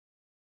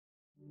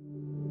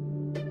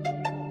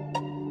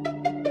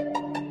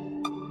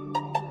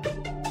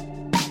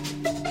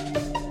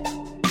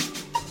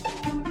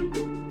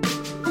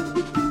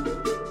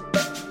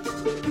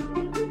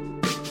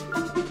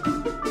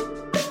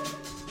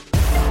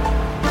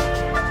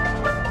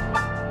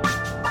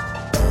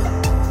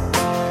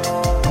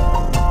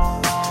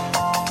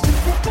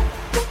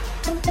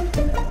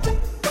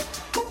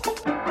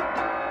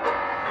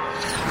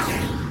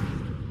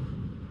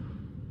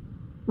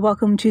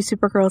Welcome to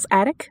Supergirl's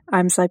Attic.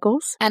 I'm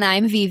Cycles. And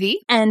I'm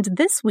Vivi. And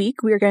this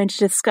week we are going to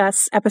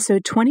discuss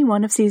episode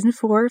 21 of season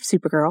 4 of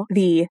Supergirl,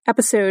 the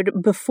episode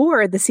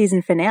before the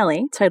season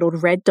finale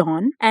titled Red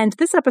Dawn. And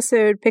this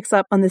episode picks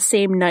up on the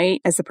same night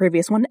as the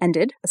previous one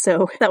ended.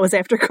 So that was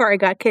after Kara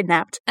got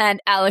kidnapped. And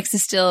Alex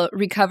is still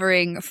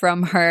recovering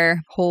from her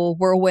whole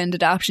whirlwind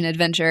adoption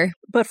adventure.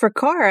 But for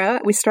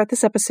Kara, we start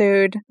this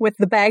episode with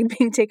the bag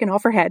being taken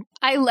off her head.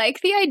 I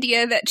like the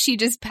idea that she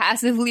just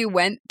passively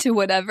went to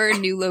whatever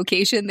new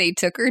location they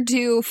took her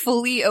to,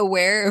 fully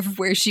aware of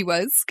where she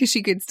was, because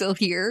she could still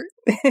hear.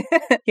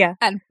 Yeah.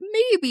 And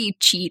maybe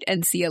cheat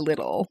and see a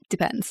little.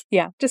 Depends.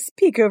 Yeah. Just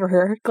peek over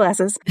her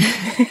glasses.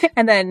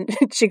 And then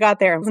she got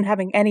there and wasn't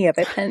having any of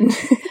it and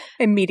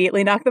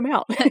immediately knocked them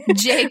out.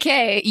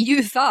 JK,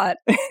 you thought.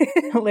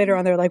 Later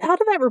on, they're like, how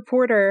did that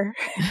reporter?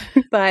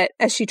 But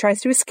as she tries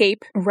to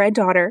escape, Red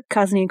Daughter,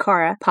 Kazni and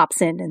Kara,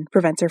 pops in and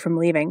prevents her from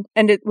leaving.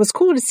 And it was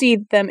cool to see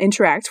them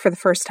interact for the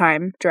first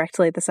time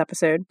directly this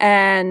episode.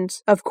 And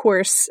of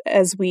course,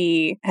 as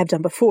we have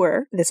done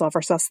before, this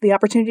offers us the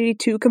opportunity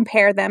to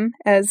compare them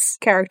as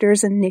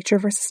characters in nature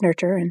versus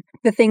nurture and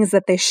the things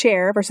that they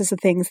share versus the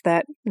things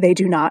that they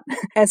do not.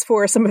 As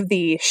for some of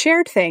the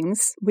shared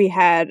things, we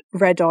had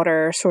Red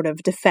Daughter sort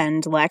of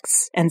defend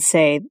Lex and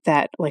say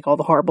that like all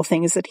the horrible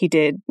things that he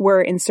did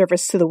were in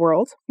service to the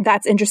world.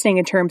 That's interesting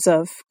in terms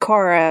of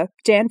Kara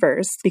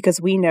Danvers, because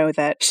we know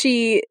that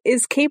she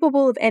is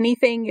capable of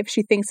anything if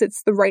she thinks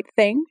it's the right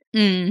thing.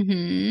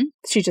 Mm-hmm.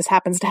 She just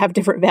happens to have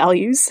different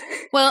values.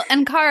 Well,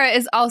 and Kara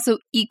is also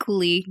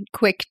equally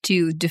quick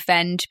to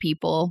defend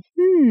people.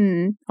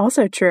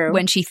 Also true.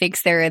 When she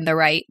thinks they're in the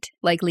right,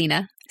 like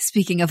Lena.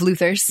 Speaking of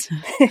Luthers.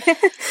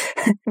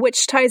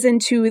 Which ties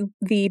into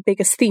the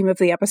biggest theme of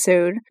the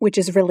episode, which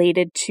is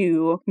related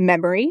to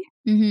memory.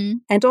 Mm-hmm.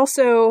 And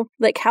also,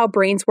 like, how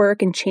brains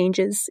work and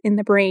changes in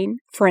the brain.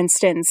 For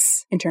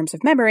instance, in terms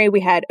of memory, we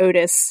had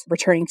Otis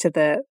returning to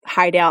the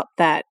hideout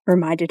that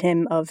reminded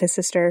him of his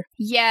sister.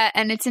 Yeah,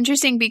 and it's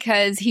interesting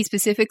because he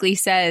specifically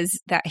says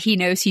that he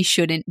knows he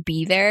shouldn't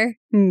be there,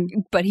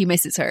 but he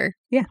misses her.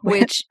 Yeah.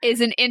 Which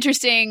is an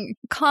interesting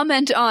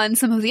comment on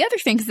some of the other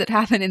things that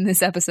happen in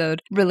this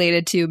episode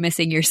related to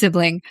missing your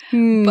sibling,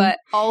 but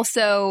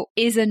also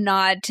is a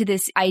nod to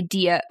this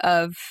idea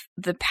of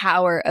the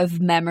power of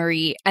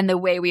memory and the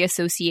way we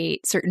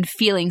associate certain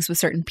feelings with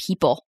certain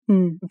people.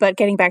 But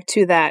getting back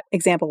to that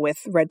example with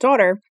Red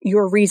Daughter,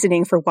 your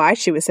reasoning for why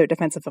she was so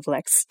defensive of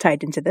Lex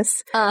tied into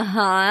this.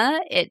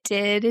 It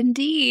did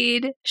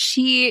indeed.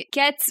 She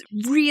gets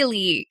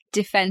really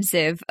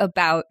defensive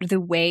about the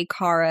way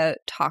Kara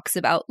talks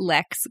about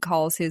Lex,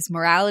 calls his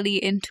morality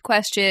into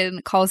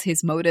question, calls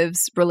his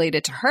motives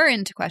related to her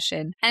into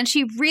question. And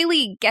she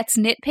really gets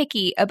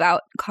nitpicky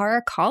about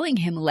Kara calling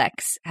him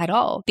Lex at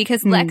all,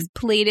 because Lex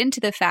played into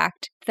the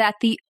fact that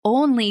the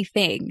only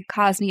thing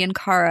Kazni and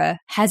Kara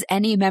has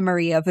any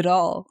memory of at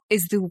all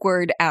is the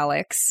word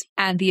Alex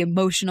and the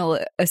emotional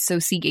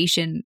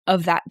association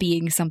of that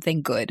being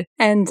something good.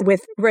 And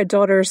with Red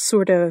Daughter's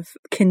sort of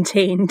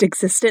contained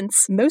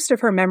existence, most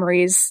of her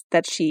memories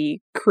that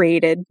she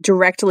created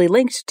directly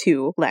linked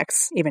to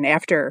Lex, even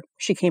after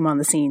she came on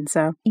the scene.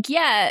 So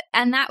yeah,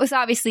 and that was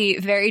obviously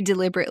very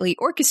deliberately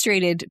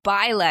orchestrated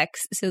by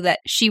Lex so that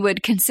she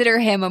would consider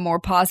him a more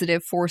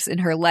positive force in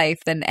her life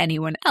than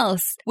anyone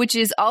else, which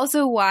is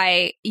also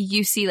why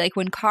you see, like,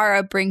 when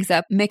Kara brings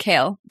up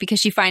Mikhail, because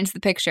she finds the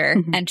picture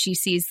and she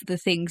sees the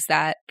things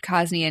that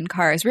Kazni and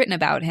Kara has written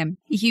about him,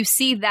 you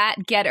see that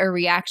get a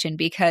reaction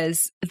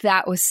because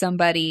that was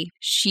somebody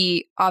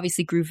she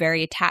obviously grew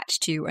very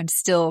attached to and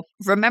still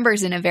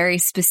remembers in a very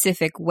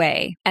specific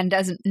way and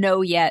doesn't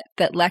know yet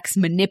that Lex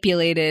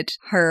manipulated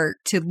her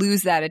to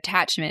lose that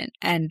attachment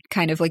and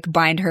kind of like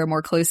bind her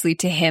more closely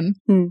to him.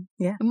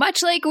 Yeah.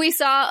 Much like we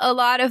saw a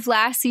lot of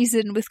last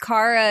season with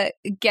Kara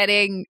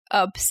getting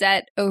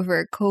upset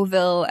over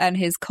Colville and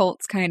his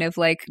cult's kind of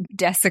like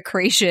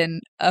desecration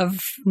of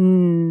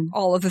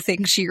all of the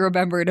things she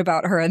remembered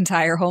about her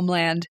entire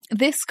homeland.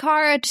 This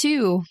Kara,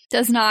 too,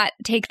 does not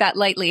take that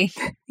lightly.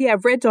 Yeah,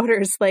 Red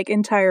Daughter's like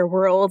entire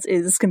world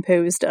is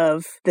composed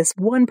of this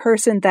one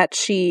person that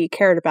she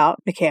cared about,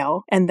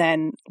 Mikhail, and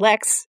then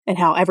Lex, and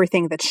how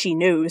everything that she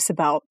knows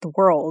about the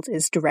world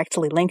is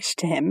directly linked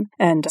to him.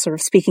 And sort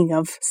of speaking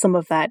of some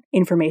of that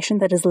information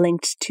that is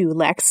linked to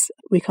Lex,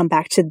 we come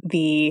back to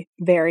the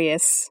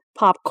various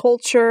pop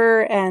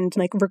culture and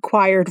like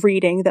required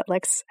reading that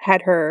Lex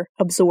had her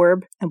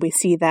absorb. And we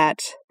see that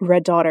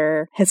Red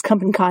Daughter has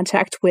come in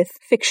contact with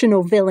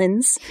fictional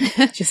villains.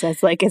 She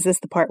says, like, is this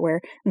the part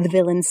where the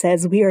villain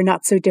says, we are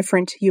not so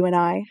different, you and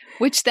I?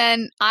 Which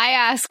then I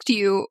asked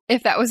you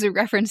if that was a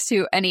reference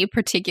to any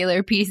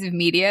particular piece of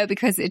media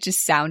because it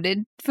just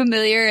sounded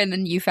familiar. And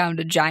then you found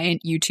a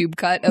giant YouTube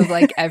cut of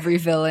like every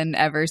villain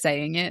ever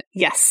saying it.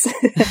 Yes.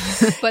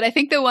 But I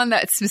think the one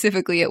that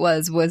specifically it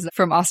was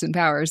from Austin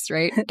Powers,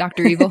 right?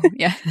 Dr. Evil.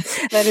 Yeah.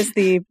 That is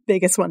the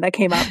biggest one that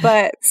came up.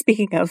 But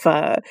speaking of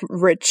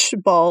rich,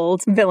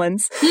 bald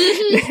villains,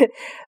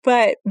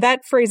 But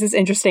that phrase is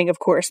interesting, of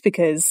course,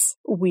 because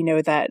we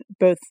know that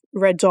both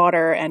Red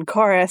Daughter and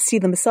Kara see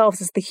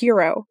themselves as the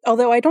hero.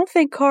 Although I don't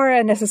think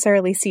Kara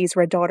necessarily sees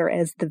Red Daughter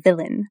as the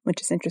villain,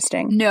 which is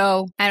interesting.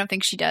 No, I don't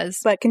think she does.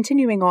 But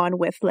continuing on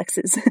with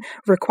Lex's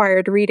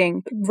required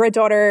reading, Red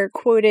Daughter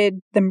quoted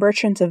the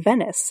Merchant of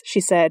Venice.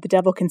 She said, "The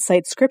devil can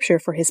cite scripture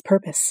for his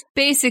purpose."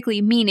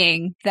 Basically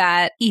meaning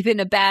that even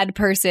a bad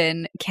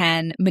person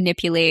can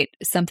manipulate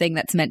something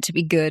that's meant to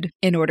be good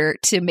in order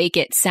to make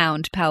it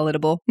sound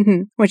palatable.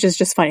 Mm-hmm. Which is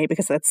just funny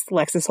because that's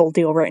Lex's whole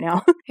deal right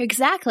now.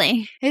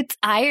 Exactly. It's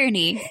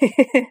irony.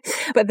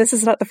 But this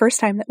is not the first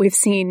time that we've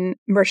seen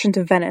Merchant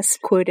of Venice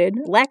quoted.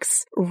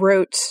 Lex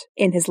wrote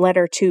in his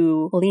letter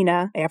to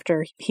Lena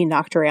after he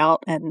knocked her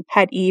out and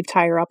had Eve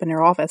tie her up in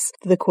her office.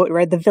 The quote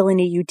read, "The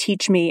villainy you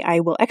teach me I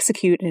will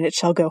execute, and it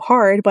shall go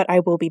hard, but I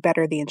will be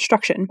better the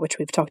instruction," which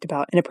we've talked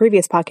about in a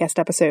previous podcast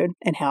episode,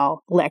 and how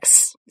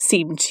Lex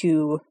seemed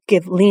to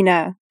give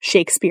Lena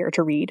Shakespeare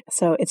to read.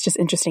 So it's just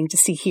interesting to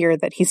see here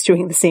that he's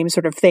doing the same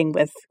sort of thing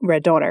with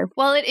Red Daughter.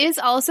 Well, it is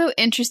also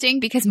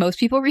interesting because most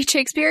people read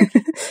Shakespeare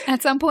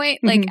at some point,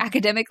 like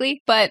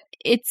academically, but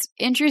it's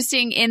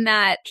interesting in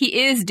that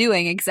he is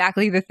doing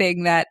exactly the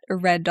thing that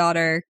Red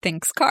Daughter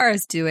thinks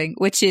Kara's doing,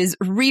 which is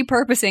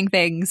repurposing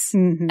things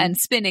and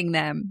spinning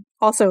them.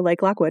 Also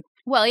like Lockwood.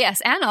 Well,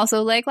 yes, and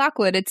also like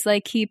Lockwood. It's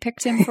like he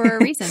picked him for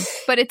a reason.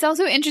 But it's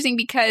also interesting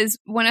because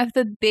one of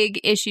the big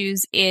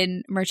issues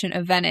in Merchant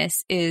of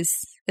Venice is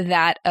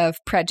that of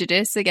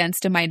prejudice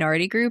against a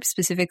minority group,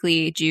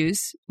 specifically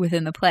Jews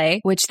within the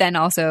play, which then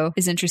also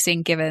is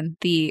interesting given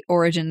the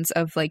origins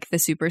of like the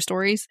super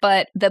stories.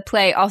 But the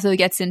play also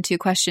gets into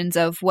questions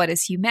of what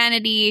is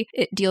humanity.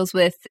 It deals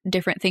with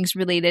different things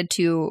related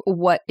to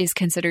what is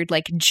considered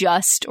like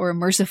just or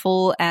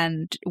merciful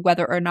and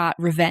whether or not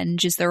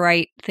revenge is the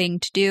right thing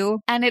to do.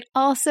 And it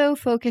also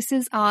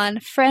focuses on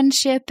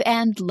friendship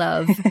and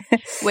love,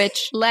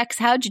 which, Lex,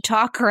 how'd you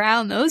talk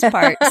around those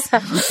parts?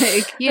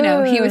 Like, you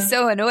know, he was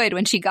so annoyed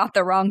when she got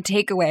the wrong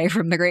takeaway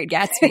from The Great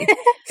Gatsby.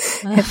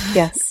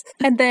 Yes.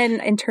 And then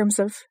in terms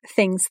of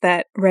things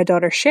that Red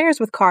Daughter shares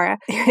with Kara,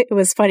 it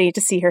was funny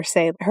to see her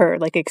say her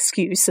like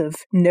excuse of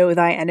 "know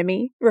thy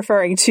enemy,"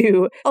 referring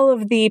to all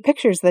of the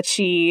pictures that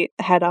she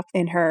had up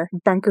in her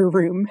bunker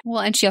room.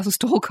 Well, and she also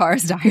stole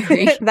Kara's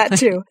diary. That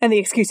too. And the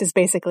excuse is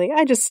basically,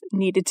 I just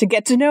needed to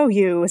get to know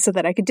you so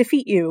that I could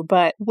defeat you,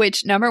 but...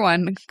 Which, number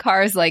one,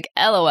 Kara's like,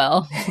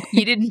 LOL,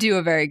 you didn't do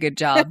a very good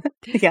job.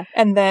 Yeah.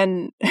 And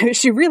then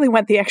she really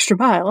went the extra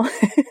mile.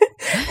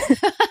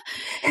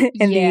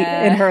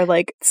 in her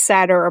like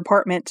sadder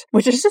apartment,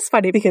 which is just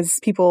funny because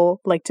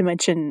people like to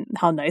mention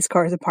how nice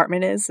Kara's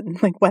apartment is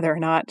and like whether or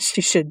not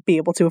she should be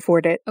able to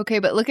afford it. Okay,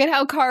 but look at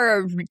how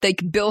Kara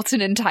like built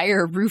an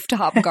entire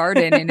rooftop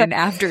garden in an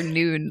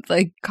afternoon.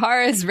 Like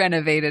Kara's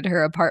renovated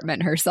her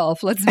apartment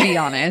herself, let's be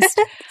honest.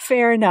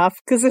 Fair enough,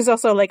 because there's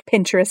also like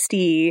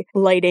Pinterest-y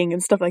lighting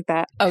and stuff like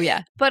that. Oh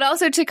yeah. But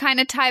also to kind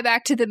of tie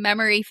back to the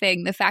memory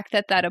thing, the fact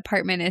that that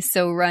apartment is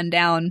so run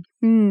down,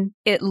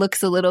 it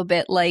looks a little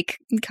bit like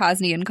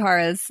Cosney and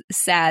Kara's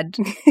sad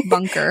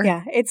bunker.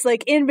 Yeah, it's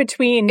like in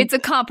between. It's a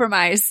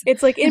compromise.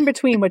 It's like in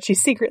between what she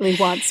secretly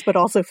wants, but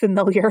also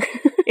familiar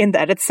in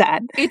that it's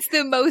sad. It's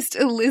the most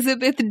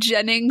Elizabeth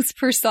Jennings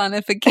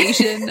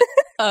personification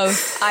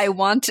of I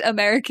want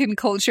American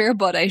culture,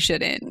 but I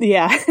shouldn't.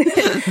 Yeah.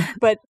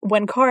 But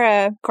when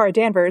Kara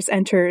Danvers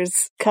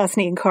enters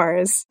Cosney and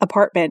Kara's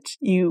apartment,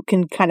 you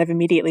can kind of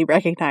immediately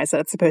recognize that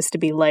it's supposed to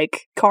be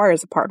like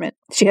Kara's apartment.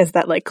 She has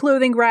that like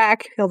clothing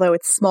rack, although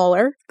it's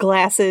smaller,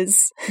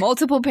 glasses.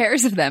 Multiple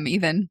pairs of them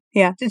even.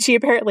 Yeah. And she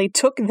apparently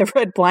took the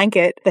red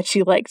blanket that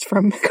she liked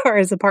from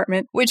Kara's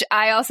apartment. Which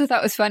I also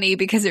thought was funny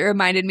because it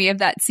reminded me of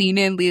that scene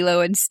in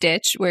Lilo and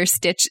Stitch where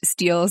Stitch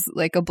steals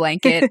like a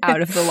blanket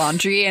out of the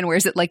laundry and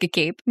wears it like a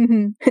cape.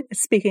 Mm-hmm.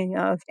 Speaking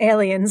of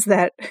aliens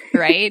that...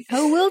 Right?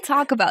 Oh, we'll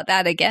talk about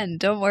that again.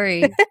 Don't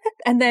worry.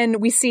 And then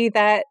we see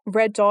that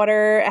Red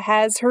Daughter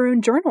has her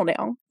own journal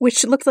now,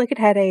 which looked like it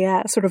had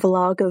a sort of a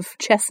log of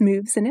chess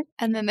moves in it.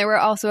 And then there were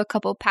also a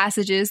couple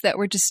passages that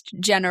were just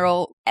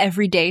general,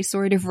 everyday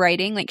sort of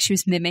writing, like she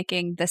was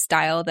mimicking the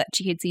style that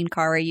she had seen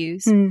Kara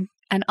use.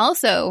 And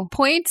also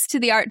points to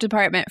the art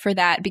department for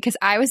that, because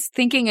I was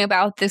thinking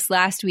about this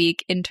last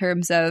week in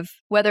terms of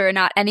whether or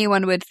not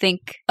anyone would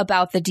think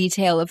about the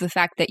detail of the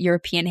fact that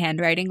European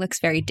handwriting looks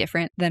very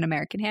different than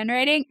American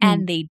handwriting.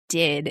 And they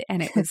did.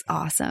 And it was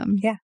awesome.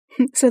 Yeah.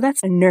 So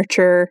that's a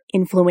nurture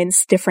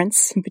influence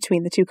difference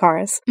between the two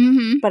Karas.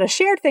 Mm-hmm. But a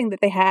shared thing that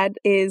they had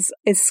is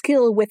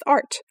skill with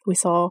art. We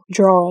saw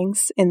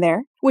drawings in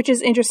there, which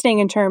is interesting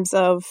in terms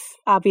of,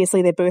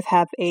 obviously, they both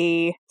have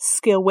a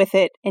skill with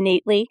it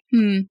innately.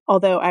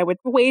 Although I would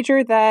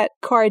wager that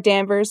Kara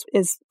Danvers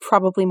is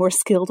probably more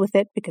skilled with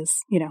it because,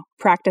 you know,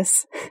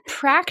 practice.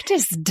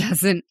 Practice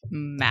doesn't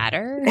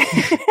matter.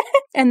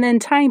 And then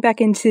tying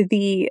back into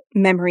the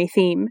memory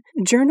theme,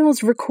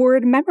 journals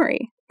record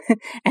memory.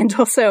 And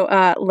also,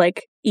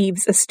 like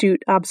Eve's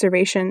astute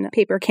observation,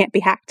 paper can't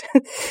be hacked.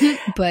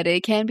 But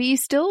it can be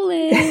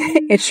stolen.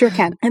 It sure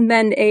can. And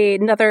then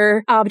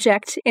another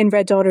object in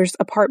Red Daughter's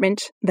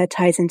apartment that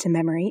ties into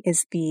memory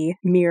is the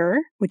mirror,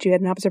 which you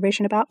had an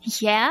observation about.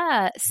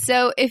 Yeah.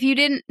 So if you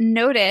didn't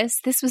notice,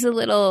 this was a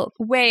little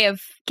way of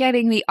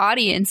getting the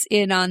audience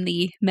in on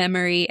the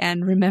memory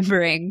and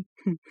remembering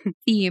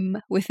theme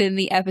within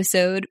the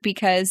episode,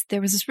 because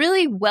there was this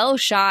really well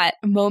shot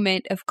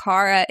moment of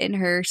Kara in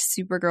her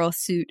Supergirl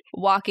suit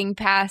walking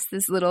past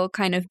this little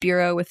kind of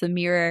bureau with a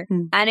mirror,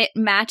 and it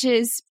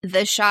matches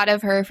the shot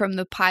of her from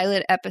the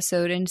pilot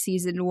episode in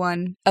season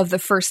 1 of the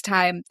first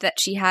time that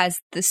she has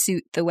the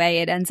suit, the way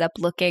it ends up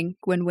looking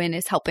when Winn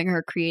is helping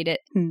her create it.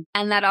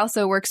 And that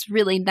also works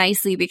really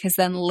nicely because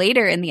then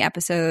later in the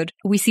episode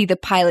we see the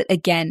pilot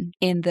again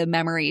in the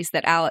memories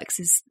that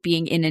Alex is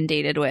being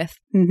inundated with.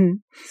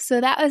 So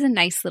that was a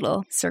nice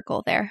little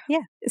circle there.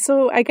 Yeah.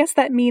 So I guess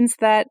that means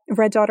that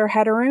Red Daughter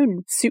had her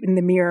own suit in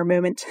the mirror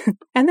moment.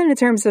 And then in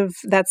terms of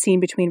that scene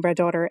between Red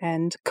Daughter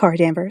and Kara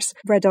Danvers,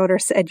 Red Daughter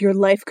said, "Your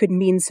life could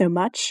mean so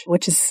much,"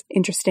 which is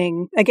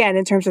interesting, again,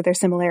 in terms of their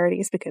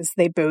similarities, because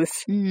they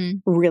both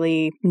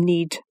really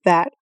need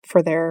that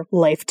for their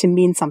life to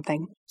mean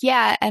something.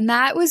 Yeah, and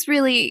that was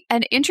really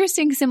an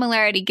interesting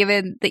similarity,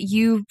 given that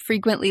you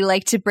frequently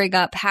like to bring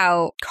up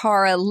how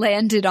Kara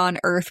landed on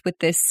Earth with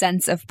this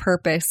sense of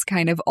purpose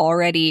kind of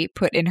already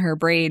put in her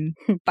brain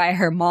by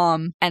her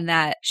mom, and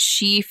that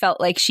she felt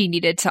like she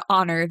needed to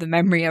honor the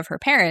memory of her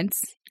parents,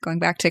 going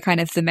back to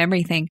kind of the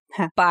memory thing,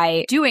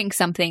 by doing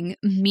something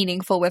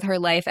meaningful with her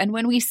life. And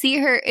when we see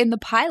her in the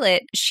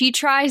pilot, she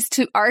tries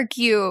to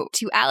argue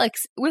to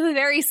Alex with a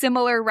very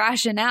similar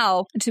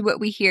rationale to what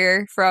we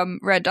hear from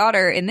Red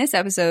Daughter in this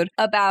episode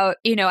about,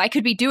 you know, I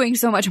could be doing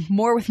so much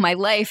more with my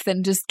life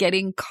than just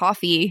getting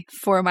coffee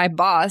for my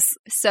boss.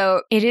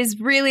 So it is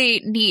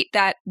really neat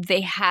that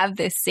they have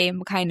this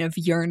same kind of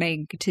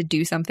yearning to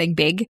do something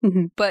big,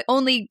 but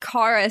only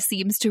Kara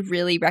seems to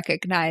really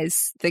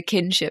recognize the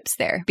kinships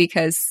there,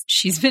 because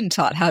she's been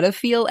taught how to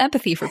feel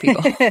empathy for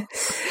people.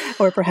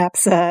 Or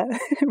perhaps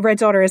Red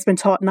Daughter has been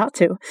taught not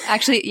to.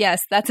 Actually,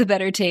 yes, that's a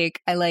better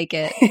take. I like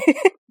it.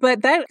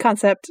 But that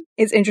concept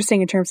is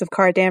interesting in terms of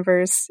Kara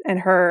Danvers and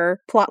her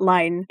plot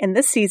line in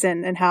this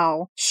season, and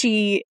how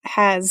she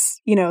has,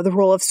 you know, the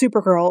role of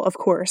Supergirl, of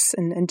course,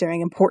 and doing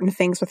important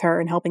things with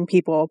her and helping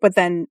people. But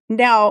then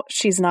now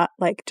she's not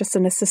like just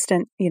an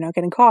assistant, you know,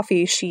 getting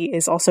coffee. She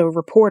is also a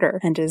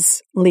reporter and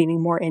is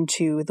leaning more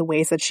into the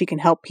ways that she can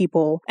help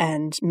people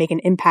and make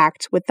an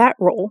impact with that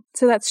role.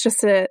 So that's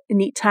just a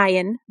neat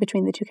tie-in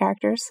between the two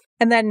characters.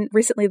 And then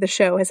recently the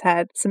show has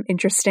had some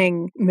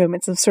interesting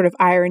moments of sort of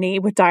irony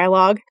with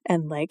dialogue,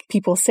 and like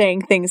people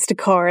saying things to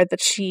Kara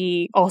that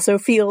she also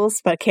feels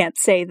but can't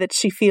say that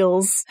she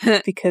feels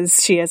because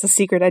she has a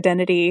secret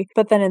identity.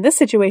 But then in this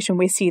situation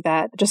we see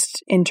that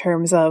just in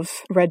terms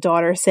of Red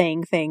Daughter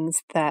saying things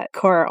that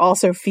Kara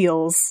also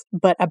feels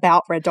but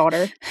about Red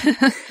Daughter.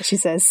 She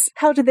says,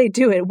 "How did they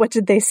do it? What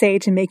did they say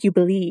to make you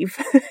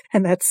believe?"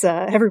 And that's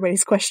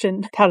everybody's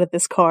question. How did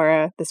this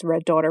Kara, this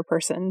Red Daughter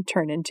person,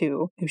 turn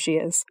into who she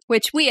is?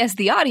 Which we as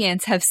the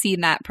audience have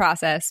seen that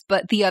process,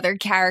 but the other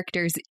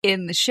characters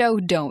in the show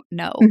don't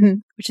know,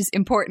 which is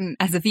important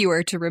as a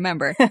viewer to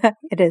remember.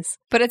 It is.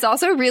 But it's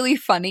also really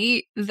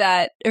funny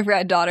that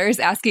Red Daughter is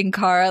asking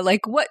Kara,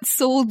 like, what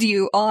sold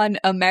you on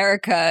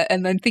America?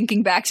 And then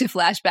thinking back to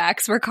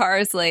flashbacks where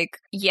Kara's like,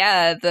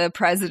 yeah, the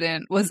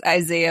president was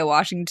Isaiah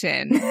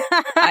Washington.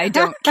 I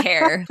don't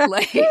care.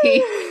 Like,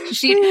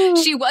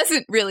 she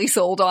wasn't really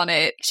sold on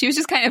it. She was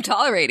just kind of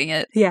tolerating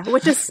it. Yeah,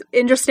 which is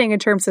interesting in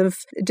terms of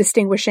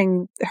distinguishing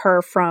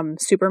her from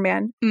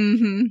Superman,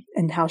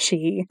 and how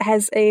she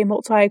has a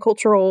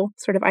multicultural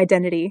sort of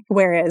identity,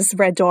 whereas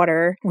Red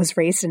Daughter was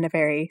raised in a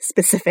very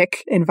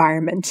specific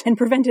environment and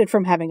prevented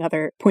from having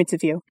other points of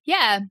view.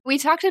 Yeah, we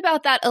talked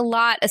about that a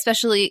lot,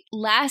 especially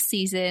last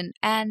season,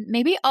 and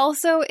maybe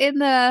also in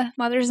the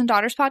Mothers and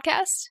Daughters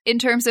podcast, in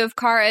terms of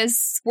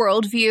Kara's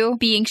worldview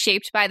being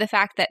shaped by the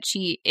fact that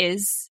she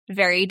is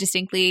very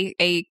distinctly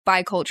a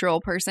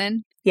bicultural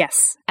person.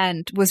 Yes.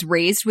 And was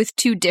raised with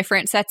two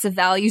different sets of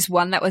values,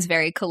 one that was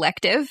very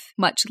collective,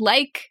 much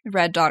like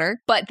Red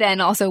Daughter, but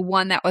then also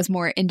one that was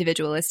more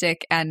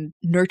individualistic and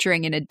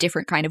nurturing in a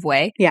different kind of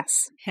way.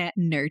 Yes.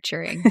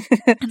 Nurturing.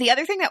 The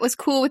other thing that was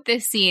cool with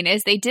this scene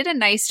is they did a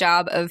nice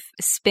job of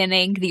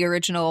spinning the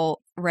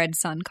original Red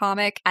Sun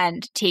comic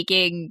and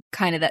taking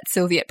kind of that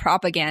Soviet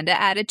propaganda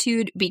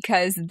attitude,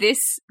 because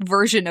this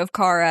version of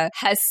Kara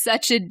has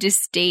such a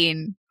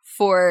disdain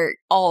for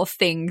all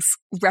things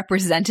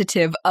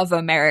representative of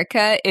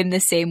America in the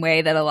same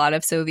way that a lot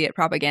of Soviet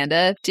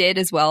propaganda did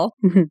as well.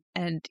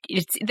 And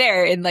it's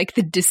there in like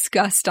the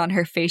disgust on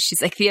her face.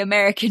 She's like, the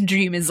American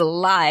dream is a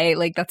lie.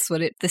 Like that's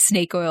what the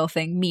snake oil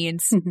thing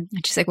means. And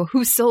she's like, well,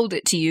 who sold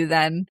it to you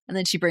then? And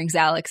then she brings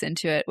Alex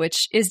into it,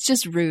 which is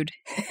just rude.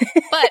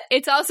 But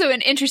it's also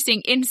an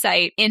interesting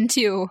insight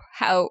into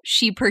how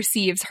she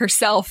perceives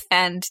herself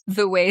and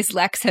the ways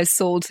Lex has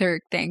sold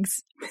her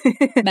things.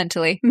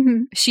 mentally.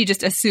 Mhm. She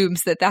just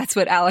assumes that that's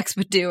what Alex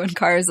would do. And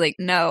Kara's like,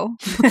 no.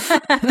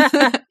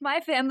 My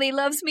family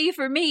loves me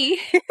for me.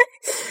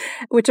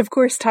 Which, of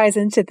course, ties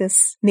into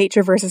this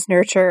nature versus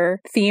nurture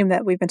theme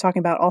that we've been talking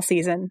about all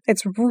season.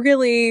 It's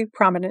really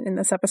prominent in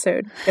this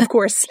episode. Of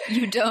course.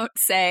 You don't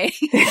say.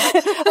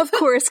 Of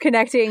course,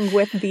 connecting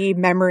with the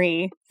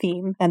memory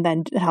theme and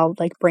then how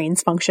like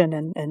brains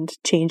function and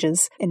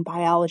changes in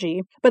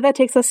biology. But that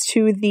takes us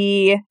to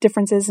the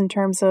differences in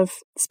terms of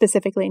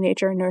specifically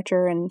nature and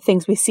nurture and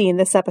things we see in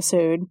this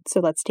episode.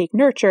 So let's take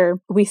nurture.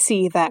 We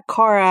see that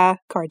Kara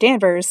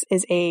Danvers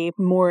is a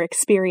more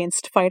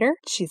experienced fighter.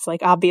 She's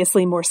like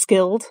obviously more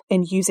skilled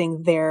in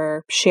using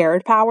their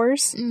shared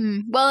powers.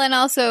 Well, and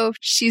also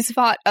she's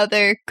fought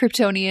other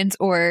Kryptonians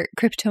or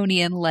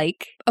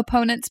Kryptonian-like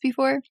opponents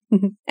before.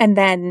 Mm-hmm. And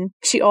then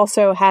she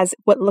also has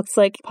what looks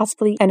like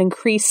possibly an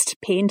increased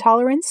pain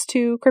tolerance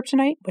to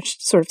kryptonite, which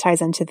sort of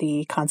ties into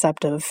the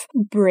concept of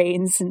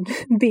brains and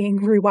being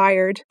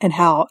rewired and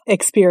how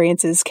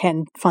experiences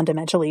can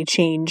fundamentally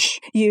change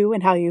you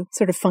and how you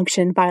sort of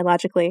function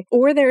biologically.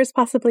 Or there's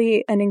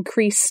possibly an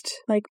increased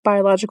like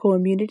biological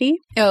immunity.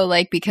 Oh,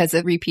 like because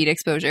of repeat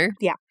exposure?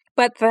 Yeah.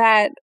 But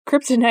that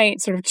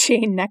kryptonite sort of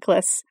chain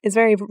necklace is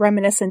very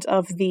reminiscent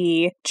of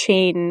the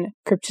chain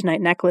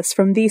kryptonite necklace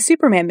from the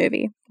Superman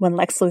movie, when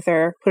Lex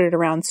Luthor put it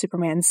around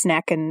Superman's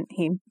neck and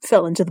he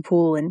fell into the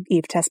pool and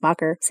Eve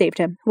Tessmacher saved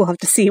him. We'll have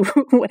to see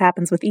what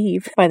happens with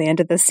Eve by the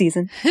end of this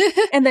season.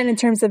 And then in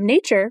terms of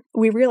nature,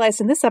 we realized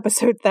in this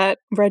episode that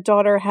Red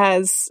Daughter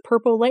has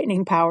purple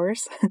lightning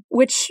powers,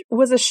 which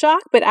was a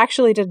shock, but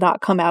actually did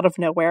not come out of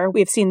nowhere.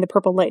 We've seen the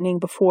purple lightning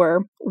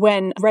before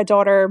when Red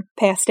Daughter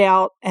passed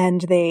out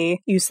and they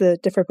used the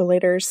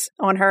defibrillators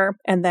on her,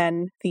 and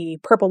then the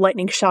purple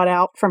lightning shot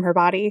out from her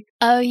body.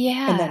 Oh,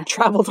 yeah. And then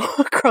traveled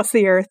across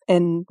the earth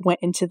and went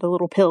into the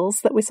little pills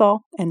that we saw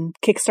and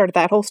kickstarted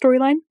that whole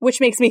storyline,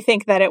 which makes me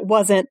think that it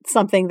wasn't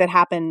something that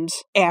happened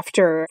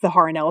after the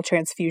Harnell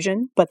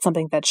transfusion, but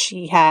something that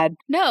she had.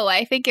 No,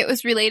 I think it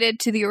was related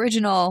to the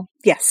original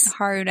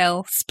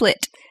Harnell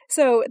split.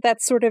 So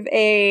that's sort of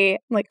a,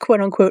 like,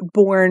 quote-unquote,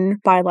 born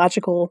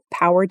biological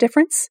power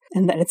difference.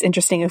 And then it's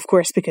interesting, of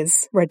course,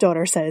 because Red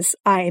Daughter says,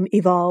 I am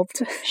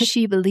evolved.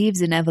 She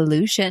believes in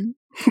evolution.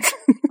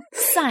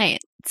 Science.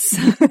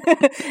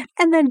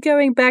 And then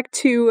going back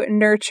to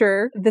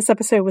nurture, this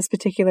episode was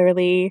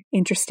particularly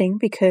interesting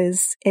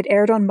because it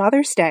aired on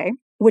Mother's Day,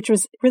 which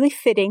was really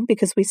fitting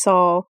because we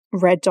saw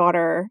Red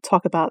Daughter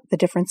talk about the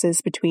differences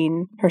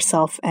between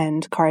herself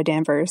and Kara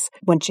Danvers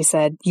when she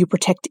said, you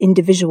protect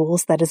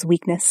individuals, that is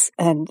weakness.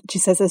 And she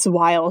says this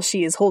while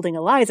she is holding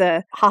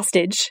Eliza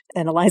hostage.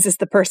 And Eliza's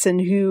the person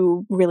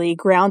who really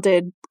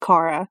grounded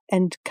Kara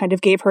and kind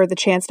of gave her the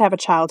chance to have a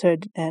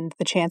childhood and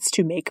the chance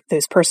to make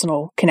those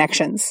personal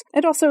connections.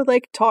 It also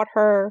like taught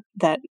her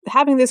that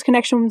having those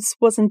connections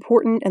was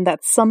important and that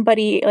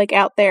somebody like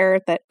out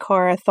there that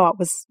Kara thought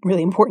was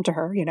really important to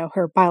her, you know,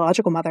 her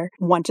biological mother,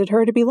 wanted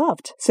her to be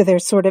loved. So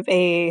there's sort of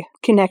a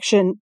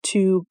connection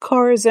to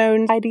Kara's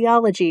own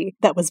ideology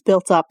that was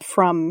built up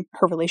from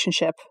her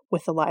relationship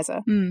with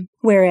Eliza.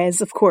 Whereas,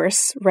 of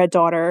course, Red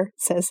Daughter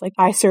says, like,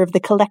 I serve the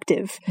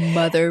collective.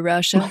 Mother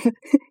Russia.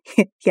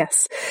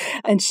 Yes.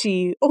 And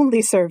she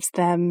only serves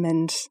them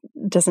and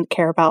doesn't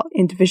care about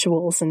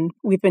individuals. And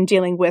we've been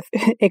dealing with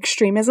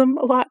extremism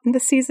a lot in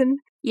this season.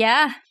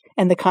 Yeah.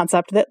 And the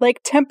concept that,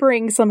 like,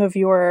 tempering some of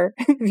your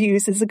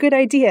views is a good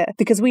idea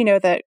because we know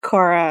that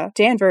Kara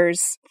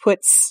Danvers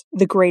puts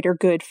the greater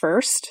good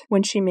first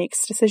when she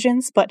makes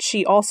decisions, but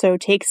she also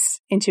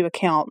takes into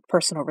account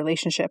personal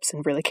relationships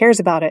and really cares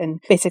about it and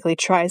basically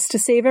tries to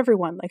save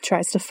everyone, like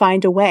tries to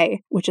find a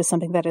way, which is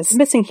something that is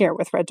missing here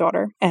with Red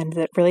Daughter. And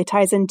that really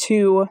ties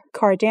into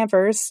Kara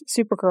Danvers,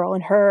 Supergirl,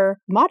 and her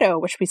motto,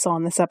 which we saw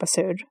in this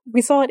episode.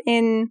 We saw it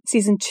in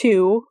season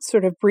 2,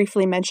 sort of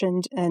briefly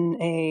mentioned in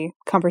a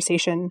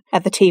conversation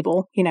at the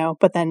table, you know,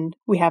 but then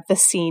we have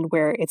this scene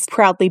where it's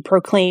proudly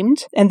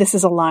proclaimed. And this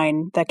is a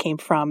line that came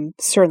from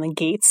Sterling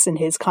Gates in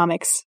his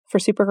comics for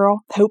Supergirl.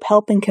 Hope,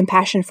 help, and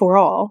compassion for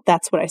all.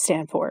 That's what I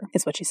stand for,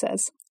 is what she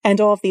says.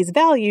 And all of these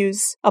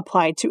values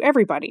apply to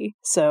everybody.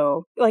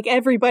 So, like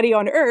everybody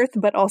on Earth,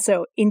 but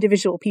also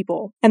individual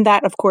people. And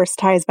that, of course,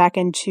 ties back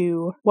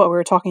into what we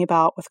were talking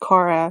about with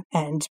Kara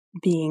and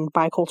being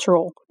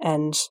bicultural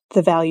and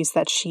the values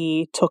that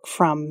she took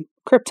from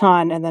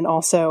Krypton, and then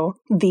also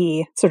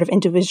the sort of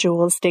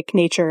individualistic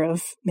nature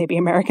of maybe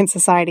American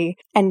society.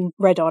 And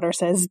Red Daughter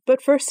says,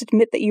 but first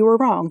admit that you were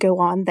wrong. Go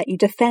on, that you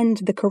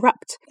defend the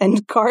corrupt.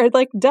 And Kara,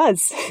 like,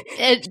 does.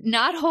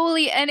 Not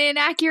wholly an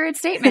inaccurate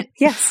statement.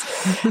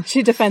 Yes.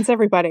 She defends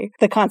everybody.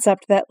 The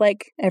concept that,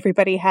 like,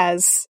 everybody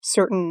has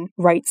certain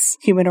rights,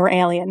 human or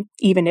alien,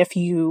 even if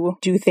you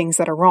do things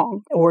that are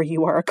wrong or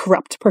you are a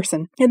corrupt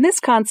person. And this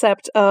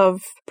concept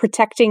of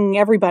protecting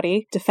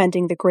everybody,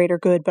 defending the greater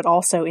good, but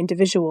also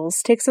individuals,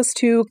 takes us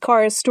to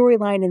Kara's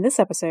storyline in this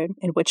episode,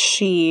 in which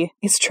she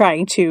is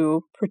trying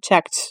to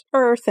protect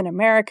Earth and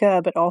America,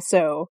 but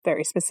also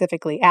very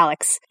specifically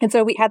Alex. And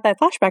so we had that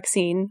flashback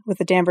scene with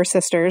the Danvers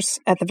sisters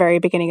at the very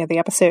beginning of the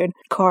episode.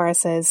 Kara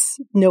says,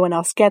 "No one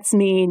else gets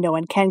me, no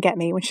one can get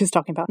me," when she's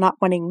talking about not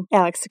wanting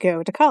Alex to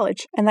go to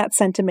college. And that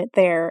sentiment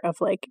there of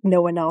like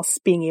no one else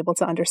being able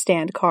to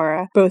understand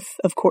Kara, both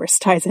of course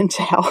ties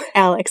into how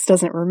Alex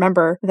doesn't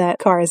remember that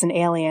Kara is an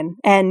alien,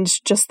 and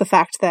just the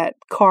fact that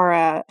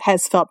Kara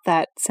has felt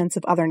that sense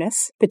of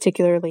otherness,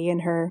 particularly in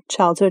her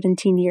childhood and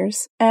teen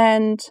years.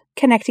 And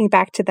connecting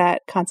back to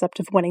that concept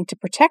of wanting to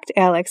protect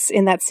Alex,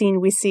 in that scene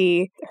we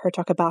see her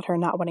talk about her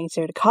not wanting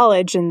to go to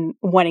college and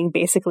wanting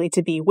basically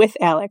to be with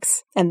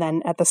Alex. And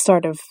then at the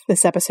start of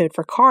this episode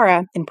for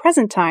Kara, in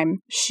present time,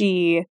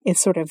 she is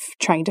sort of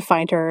trying to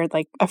find her,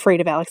 like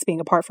afraid of Alex being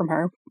apart from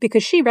her,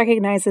 because she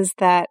recognizes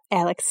that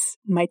Alex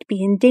might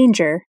be in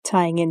danger,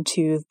 tying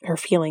into her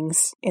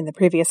feelings in the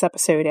previous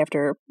episode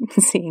after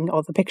seeing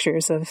all the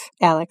pictures of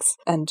Alex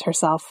and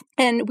herself.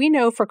 And we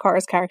know for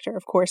Kara's character,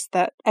 of course,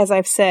 that, as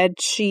I've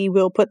said, she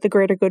will put the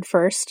greater good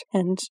first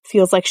and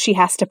feels like she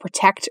has to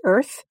protect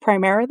Earth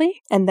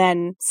primarily. And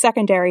then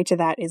secondary to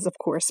that is, of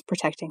course,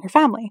 protecting her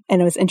family.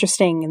 And it was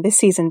interesting in this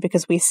season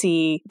because we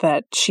see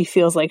that she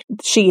feels like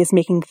she is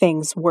making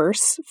things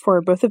worse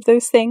for both of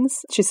those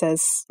things. She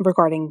says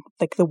regarding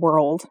like the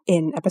world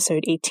in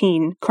episode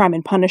 18, Crime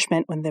and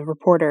Punishment, when the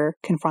reporter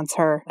confronts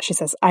her, she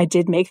says, "I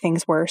did make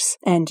things worse."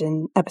 And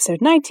in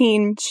episode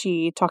 19,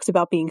 she talks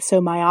about being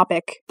so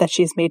myopic that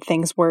she's made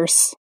things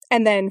worse.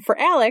 And then for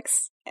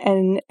Alex,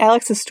 and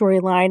Alex's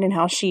storyline and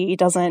how she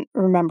doesn't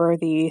remember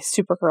the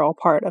Supergirl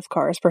part of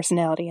Kara's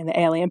personality and the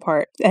alien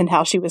part, and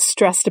how she was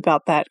stressed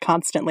about that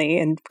constantly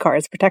in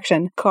Kara's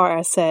protection.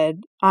 Kara said,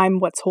 "I'm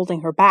what's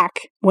holding her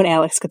back," when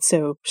Alex gets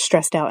so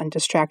stressed out and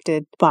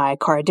distracted by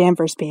Kara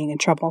Danvers being in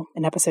trouble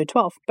in episode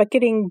 12. But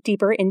getting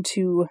deeper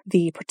into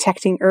the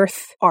Protecting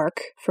Earth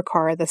arc for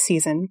Kara this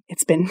season,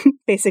 it's been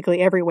basically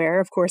everywhere,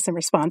 of course, in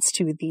response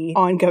to the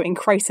ongoing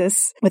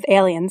crisis with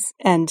aliens.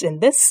 And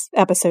in this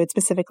episode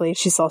specifically,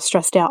 she's all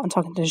stressed out and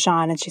talking to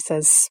Jean, and she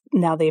says,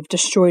 "Now they've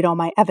destroyed all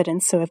my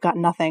evidence, so I've got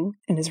nothing,"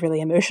 and is really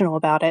emotional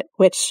about it,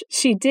 which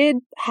she did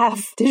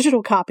have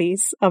digital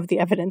copies of the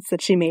evidence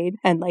that she made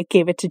and like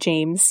gave it to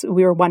James.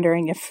 We were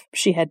wondering if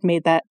she had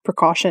made that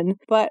precaution,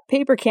 but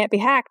paper can't be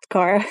hacked,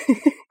 Kara.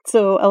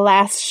 So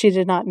alas, she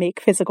did not make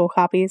physical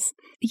copies.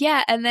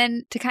 Yeah, and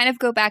then to kind of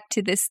go back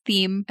to this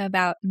theme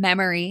about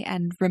memory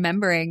and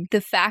remembering, the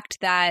fact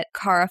that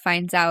Kara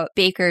finds out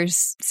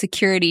Baker's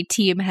security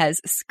team has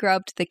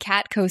scrubbed the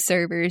Catco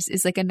servers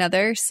is like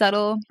another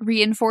subtle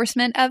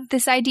reinforcement of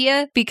this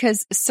idea,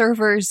 because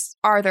servers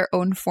are their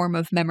own form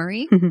of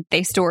memory. Mm-hmm.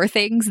 They store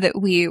things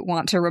that we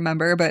want to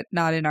remember, but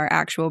not in our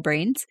actual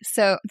brains.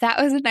 So that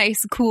was a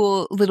nice,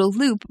 cool little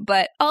loop,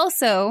 but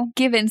also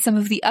given some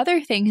of the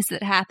other things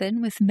that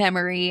happen with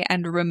memory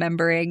and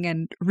remembering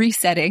and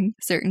resetting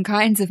certain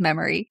kinds of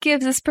memory,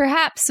 gives us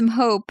perhaps some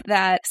hope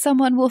that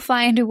someone will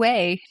find a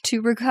way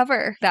to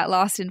recover that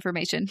lost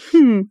information.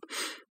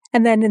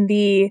 And then in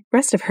the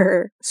rest of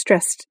her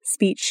stressed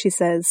speech, she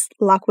says,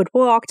 "Lockwood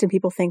walked and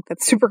people think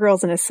that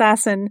Supergirl's an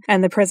assassin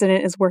and the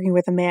president is working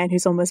with a man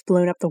who's almost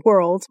blown up the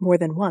world more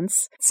than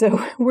once." So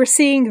we're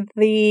seeing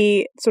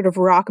the sort of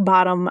rock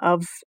bottom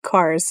of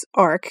Kara's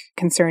arc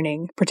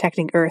concerning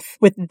protecting Earth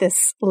with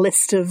this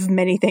list of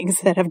many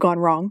things that have gone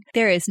wrong.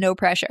 There is no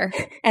pressure.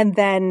 And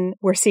then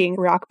we're seeing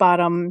rock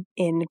bottom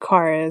in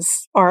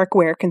Kara's arc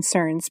where it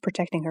concerns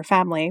protecting her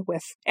family,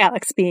 with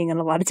Alex being in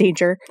a lot of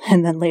danger,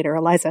 and then later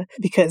Eliza,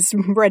 because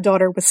Red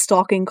Daughter was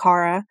stalking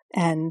Kara.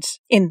 And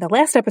in the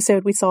last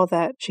episode, we saw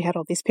that she had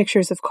all these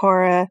pictures of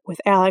Kara with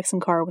Alex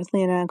and Kara with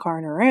Lena and Kara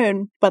on her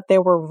own, but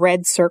there were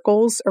red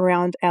circles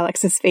around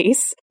Alex's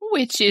face.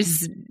 Which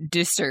is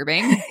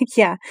disturbing.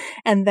 Yeah.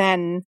 And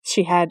then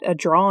she had a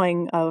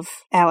drawing of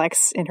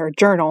Alex in her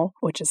journal,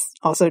 which is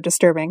also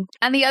disturbing.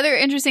 And the other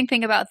interesting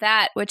thing about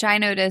that, which I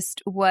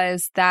noticed,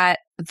 was that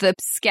the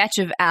sketch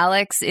of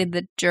Alex in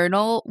the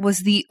journal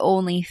was the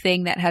only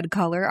thing that had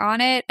color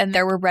on it. And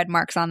there were red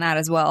marks on that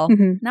as well.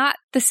 Mm-hmm. Not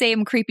the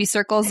same creepy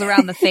circles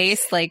around the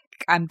face, like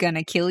I'm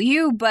gonna kill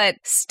you, but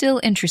still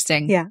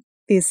interesting. Yeah.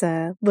 These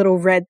little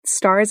red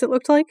stars, it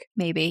looked like.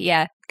 Maybe,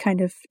 yeah.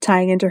 Kind of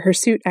tying into her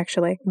suit,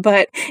 actually.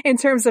 But in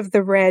terms of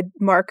the red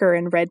marker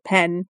and red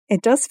pen,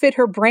 it does fit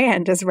her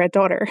brand as Red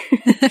Daughter.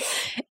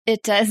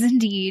 It does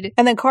indeed.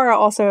 And then Kara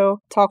also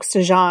talks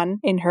to Jean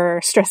in her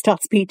stressed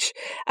out speech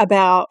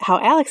about how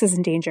Alex is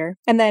in danger.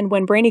 And then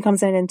when Brainy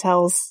comes in and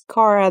tells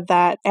Kara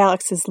that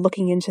Alex is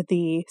looking into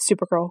the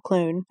Supergirl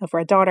clone of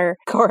Red Daughter,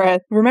 Kara,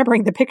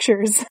 remembering the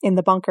pictures in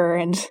the bunker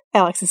and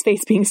Alex's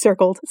face being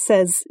circled,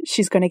 says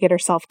she's going to get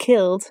herself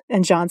killed.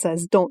 And Jean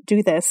says, "Don't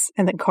do this."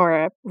 And then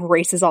Kara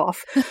races is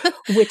off,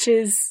 which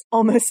is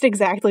almost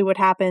exactly what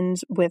happened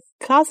with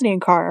Kasni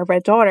and Kara,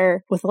 Red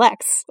Daughter, with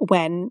Lex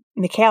when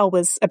Mikhail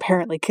was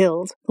apparently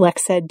killed.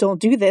 Lex said, "Don't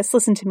do this.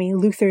 Listen to me.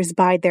 Luthers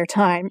bide their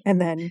time." And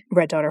then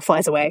Red Daughter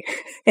flies away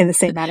in the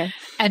same manner.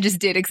 And just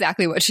did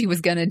exactly what she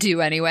was going to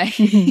do anyway.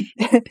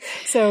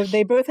 So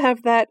they both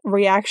have that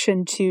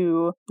reaction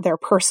to their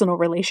personal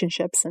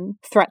relationships and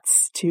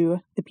threats to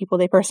the people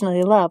they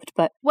personally loved.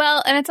 But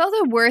well, and it's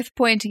also worth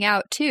pointing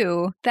out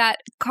too that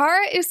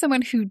Kara is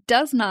someone who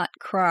does not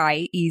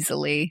cry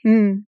easily.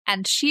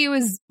 And she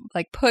was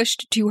like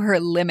pushed to her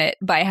limit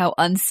by how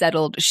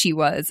unsettled she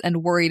was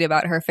and worried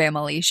about her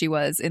family she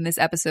was in this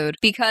episode.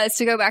 Because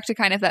to go back to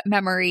kind of that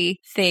memory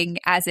thing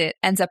as it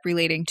ends up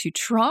relating to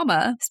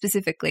trauma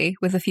specifically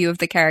with a few of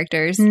the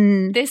characters,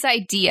 this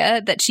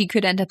idea that she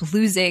could end up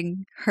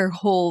losing her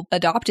whole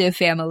adoptive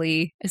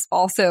family is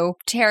also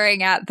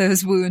tearing at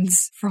those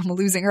wounds from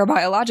losing her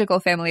biological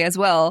family as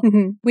well.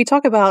 We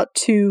talk about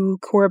two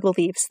core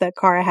beliefs that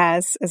Kara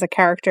has as a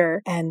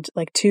character and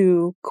like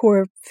two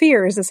core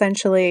fears,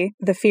 essentially.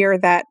 The fear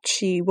that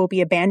she will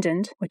be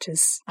abandoned, which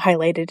is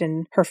highlighted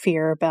in her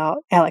fear about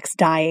Alex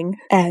dying,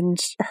 and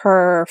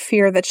her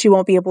fear that she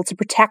won't be able to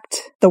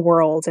protect the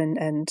world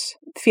and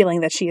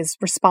feeling that she is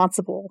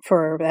responsible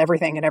for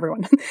everything and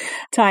everyone.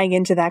 Tying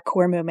into that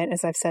core moment,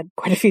 as I've said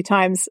quite a few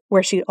times,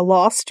 where she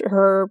lost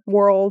her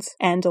world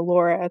and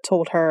Alora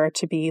told her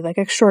to be like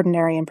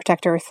extraordinary and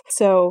protect Earth.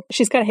 So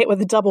she's got hit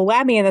with a double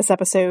whammy in this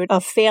episode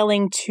of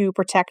failing to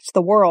protect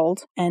the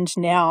world and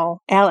now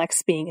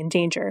Alex being in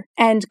danger.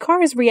 And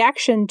Kara's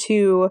reaction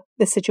to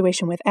the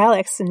situation with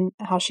Alex and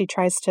how she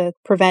tries to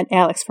prevent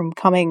Alex from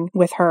coming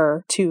with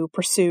her to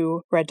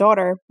pursue Red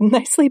Daughter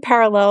nicely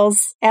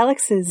parallels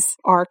Alex's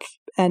arc,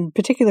 and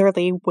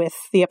particularly with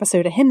the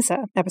episode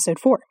Ahimsa, episode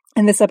 4.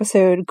 In this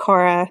episode,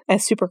 Kara,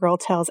 as Supergirl,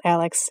 tells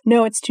Alex,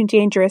 "No, it's too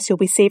dangerous. You'll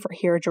be safer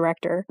here,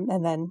 Director."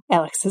 And then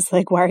Alex is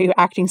like, "Why are you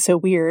acting so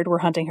weird? We're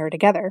hunting her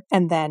together."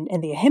 And then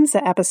in the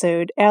Ahimsa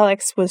episode,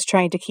 Alex was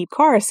trying to keep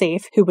Kara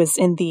safe, who was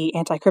in the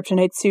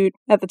anti-kryptonite suit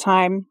at the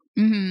time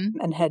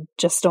and had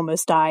just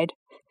almost died.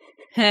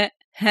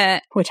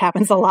 Which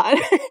happens a lot,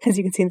 as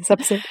you can see in this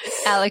episode.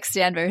 Alex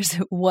Danvers,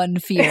 one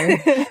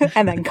fear.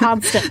 And then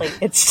constantly,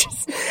 it's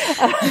just...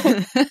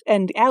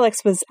 and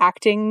Alex was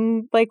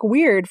acting like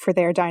weird for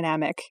their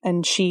dynamic,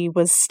 and she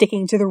was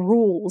sticking to the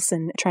rules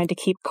and trying to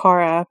keep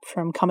Kara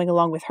from coming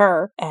along with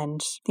her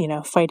and, you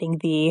know, fighting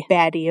the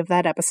baddie of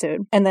that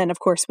episode. And then, of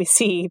course, we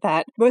see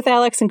that both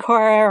Alex and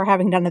Kara are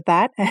having none of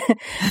that.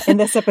 In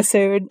this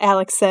episode,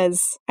 Alex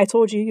says, "I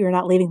told you you're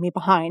not leaving me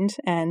behind."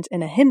 And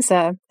in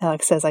Ahimsa,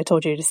 Alex says, "I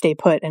told you to stay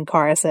put." And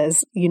Kara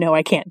says, "You know,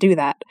 I can't do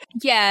that."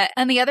 Yeah.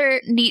 And the other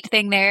neat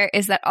thing there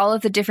is that all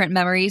of the different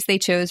memories they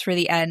chose for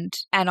the end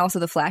and also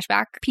the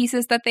flashback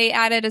pieces that they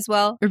added as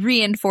well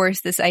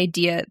reinforce this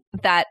idea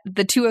that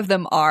the two of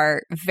them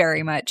are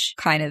very much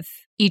kind of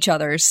each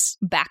other's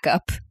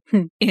backup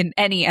in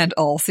any and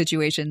all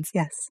situations.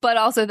 Yes. But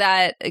also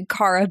that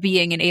Kara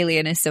being an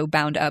alien is so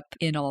bound up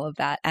in all of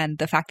that. And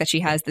the fact that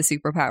she has the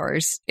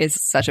superpowers is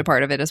such a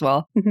part of it as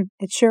well.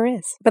 It sure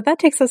is. But that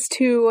takes us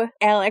to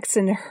Alex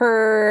and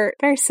her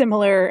very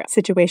similar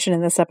situation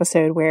in this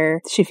episode where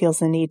she feels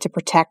the need to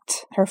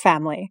protect her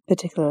family,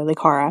 particularly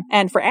Kara.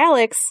 And for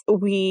Alex,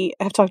 we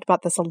have talked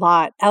about this a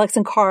lot. Alex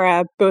and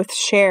Kara both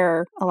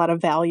share a lot of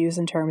values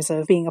in terms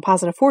of being a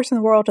positive force in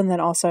the world and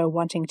then also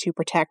wanting to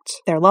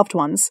protect their loved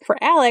ones. For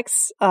Alex,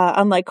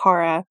 unlike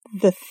Kara,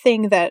 the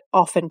thing that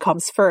often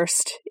comes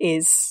first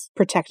is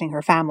protecting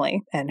her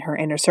family and her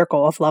inner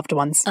circle of loved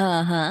ones.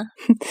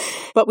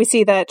 But we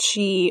see that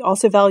she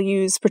also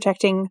values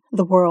protecting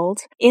the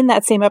world. In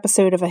that same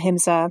episode of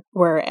Ahimsa,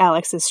 where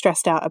Alex is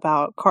stressed out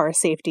about Kara's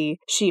safety,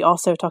 she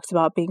also talks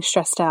about being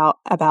stressed out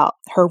about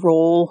her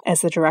role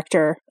as the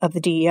director of the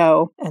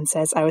DEO and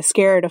says, "I was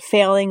scared of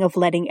failing, of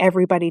letting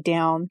everybody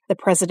down, the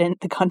president,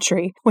 the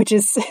country," which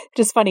is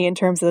just funny in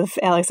terms of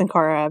Alex and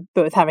Kara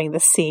both having the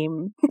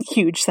same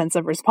huge sense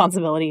of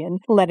responsibility and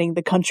letting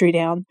the country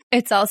down.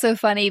 It's also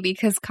funny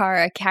because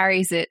Kara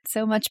carries it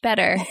so much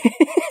better.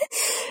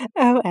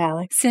 Oh,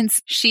 Alex. Since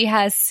she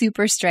has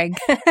super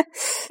strength.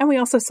 And we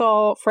also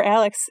saw for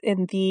Alex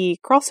in the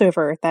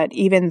crossover that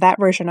even that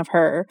version of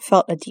her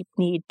felt a deep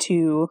need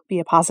to be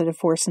a positive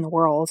force in the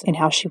world and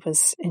how she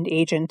was an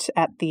agent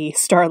at the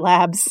Star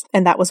Labs.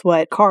 And that was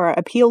what Kara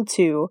appealed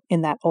to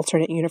in that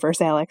alternate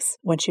universe Alex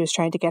when she was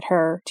trying to get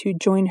her to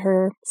join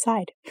her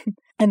side.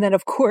 And then,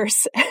 of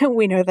course,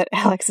 we know that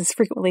Alex is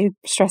frequently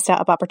stressed out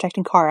about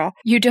protecting Kara.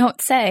 You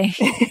don't say.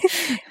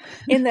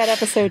 In that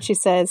episode, she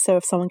says, "So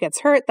if someone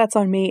gets hurt, that's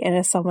on me. And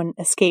if someone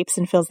escapes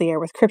and fills the air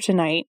with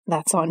kryptonite,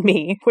 that's on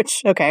me."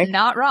 Which, okay.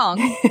 Not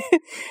wrong.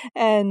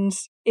 And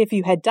if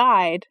you had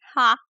died,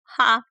 Ha,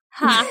 ha,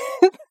 ha.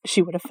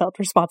 she would have felt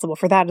responsible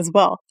for that as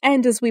well.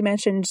 And as we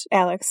mentioned,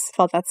 Alex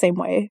felt that same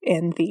way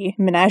in the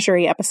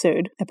Menagerie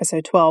episode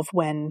 12,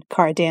 when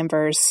Kara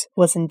Danvers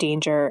was in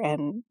danger,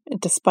 and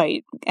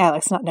despite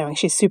Alex not knowing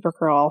she's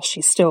Supergirl,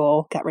 she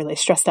still got really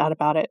stressed out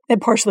about it,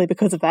 and partially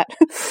because of that.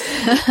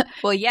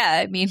 Well,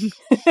 yeah, I mean,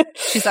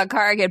 she saw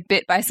Kara get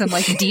bit by some,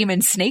 like,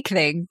 demon snake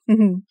thing.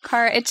 Mm-hmm.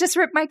 Kara, it just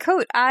ripped my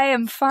coat. I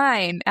am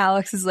fine.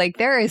 Alex is like,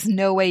 there is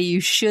no way you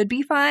should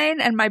be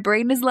fine, and my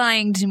brain is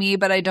lying to me,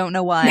 but I don't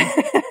know why.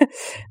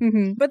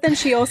 Mm-hmm. But then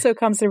she also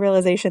comes to the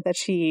realization that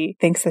she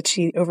thinks that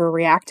she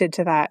overreacted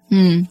to that.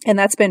 And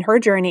that's been her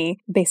journey,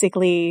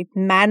 basically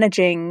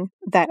managing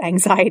that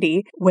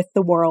anxiety with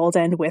the world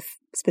and with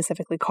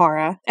specifically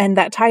Kara. And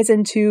that ties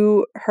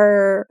into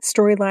her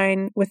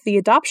storyline with the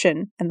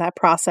adoption and that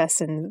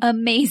process. And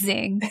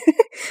amazing.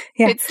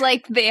 Yeah. It's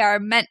like they are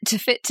meant to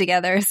fit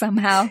together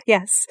somehow.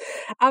 Yes.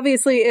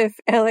 Obviously, if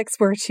Alex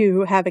were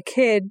to have a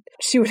kid,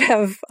 she would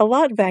have a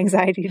lot of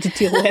anxiety to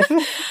deal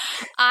with.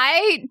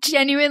 I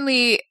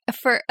genuinely,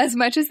 for as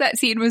much as that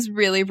scene was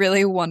really,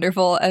 really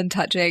wonderful and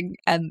touching,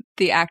 and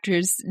the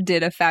actors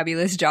did a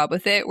fabulous job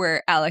with it,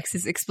 where Alex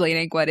is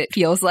explaining what it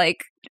feels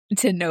like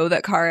to know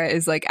that Kara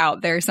is, like,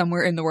 out there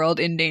somewhere in the world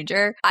in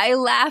danger, I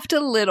laughed a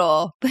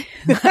little.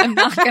 I'm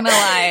not gonna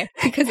lie,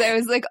 because I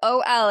was like,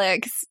 oh,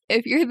 Alex,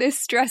 if you're this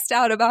stressed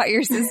out about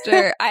your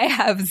sister, I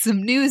have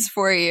some news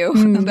for you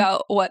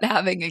about what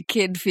having a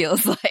kid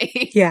feels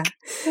like. Yeah.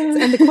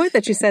 And the quote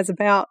that she says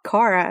about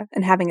Kara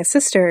and having a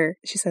sister,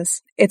 she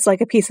says, it's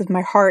like a piece of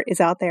my heart is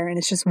out there and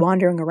it's just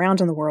wandering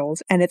around in the world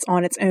and it's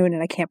on its own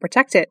and I can't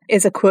protect it,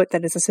 is a quote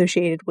that is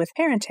associated with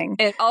parenting.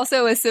 It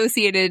also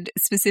associated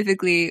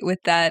specifically with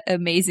that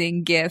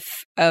amazing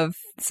gif of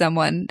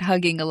someone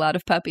hugging a lot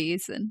of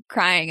puppies and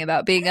crying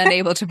about being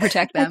unable to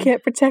protect them. I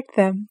can't protect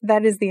them.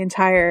 That is the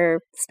entire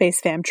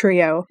Space Fam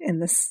trio in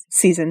this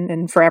season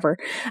and forever.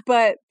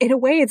 But in a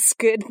way, it's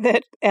good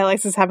that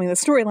Alex is having the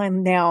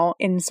storyline now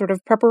in sort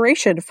of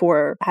preparation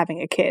for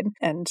having a kid.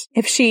 And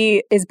if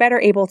she is better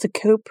able to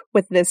cope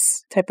with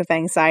this type of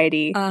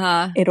anxiety,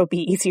 it'll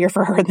be easier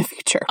for her in the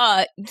future.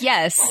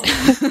 Yes.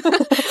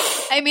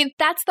 I mean,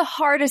 that's the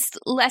hardest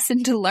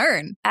lesson to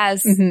learn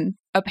as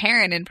a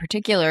parent in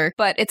particular,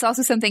 but it's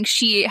also something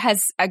she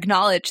has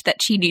acknowledged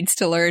that she needs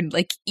to learn,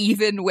 like,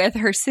 even with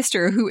her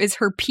sister, who is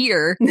her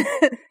peer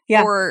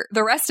or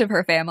the rest of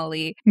her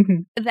family,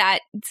 that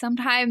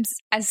sometimes,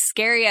 as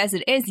scary as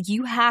it is,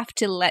 you have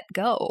to let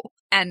go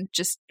and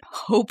just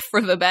hope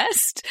for the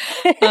best.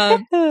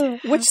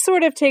 Which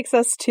sort of takes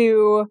us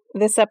to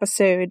this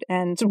episode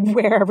and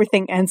where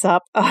everything ends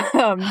up.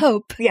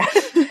 Hope. Yeah.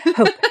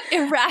 Hope.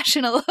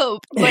 Irrational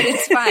hope, but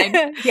it's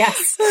fine.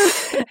 Yes.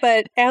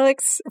 But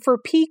Alex, for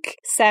peak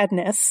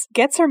sadness,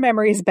 gets her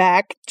memories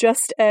back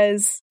just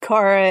as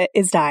Kara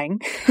is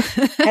dying.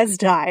 Has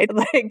died.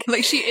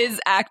 Like she is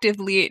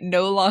actively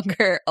no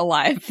longer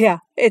alive. Yeah.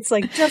 It's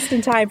like just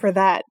in time for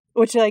that.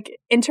 Which, like,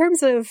 in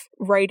terms of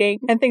writing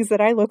and things that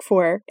I look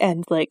for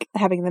and, like,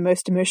 having the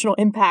most emotional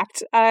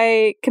impact,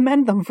 I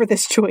commend them for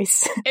this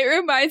choice. It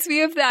reminds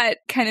me of that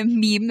kind of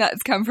meme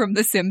that's come from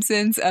The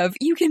Simpsons of,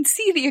 you can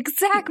see the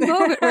exact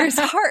moment where his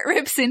heart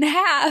rips in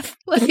half.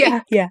 Like,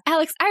 yeah.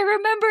 Alex, I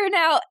remember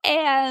now,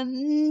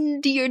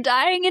 and you're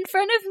dying in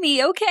front of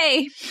me.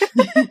 Okay.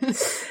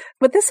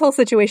 But this whole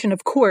situation,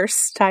 of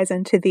course, ties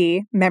into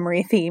the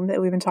memory theme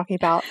that we've been talking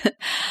about.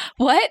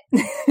 What?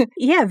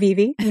 Yeah,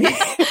 Vivi.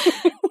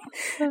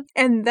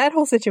 And that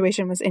whole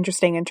situation was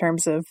interesting in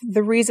terms of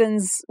the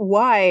reasons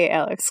why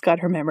Alex got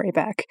her memory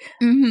back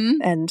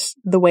and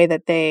the way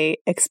that they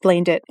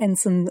explained it and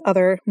some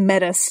other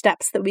meta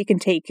steps that we can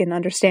take in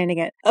understanding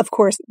it. Of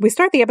course, we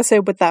start the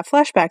episode with that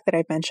flashback that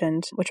I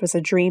mentioned, which was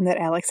a dream that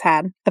Alex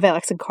had of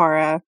Alex and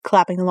Kara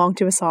clapping along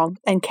to a song.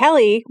 And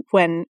Kelly,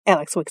 when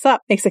Alex wakes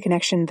up, makes a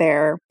connection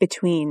there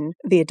between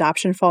the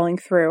adoption falling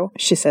through.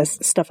 She says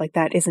stuff like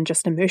that isn't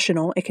just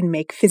emotional. It can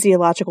make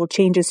physiological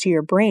changes to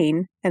your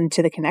brain and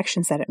to the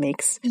connections that it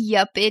makes.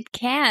 Yup, it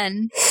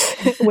can.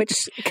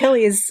 Which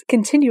Kelly is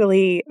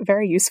continually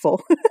very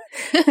useful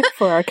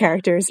for our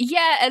characters.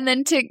 Yeah, and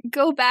then to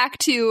go back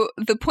to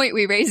the point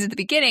we raised at the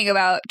beginning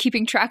about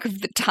keeping track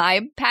of the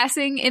time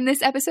passing in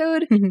this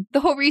episode, the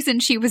whole reason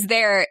she was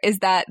there is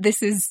that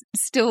this is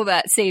still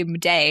that same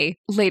day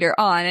later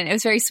on, and it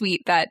was very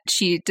sweet that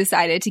she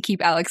decided to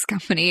keep Alex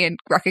company and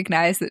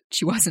recognize that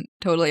she wasn't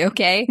totally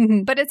okay.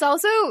 But it's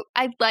also,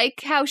 I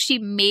like how she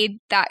made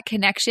that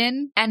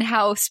connection and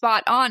how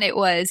spot on it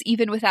was,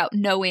 even without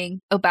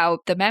knowing about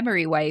the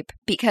memory wipe,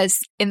 because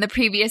in the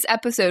previous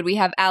episode we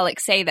have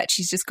Alex say that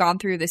she's just gone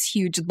through this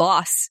huge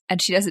loss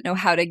and she doesn't know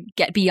how to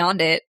get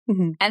beyond it.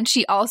 And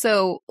she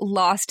also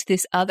lost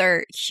this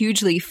other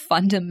hugely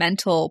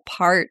fundamental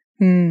part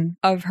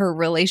of her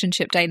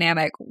relationship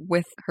dynamic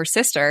with her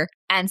sister.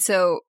 And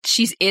so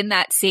she's in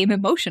that same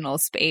emotional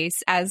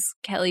space, as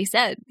Kelly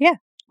said. Yeah.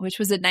 Which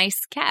was a nice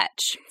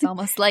catch. It's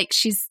almost like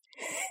she's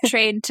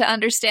trained to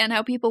understand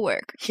how people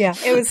work. Yeah,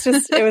 it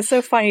was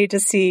so funny to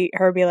see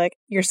her be like,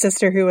 your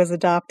sister who was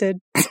adopted.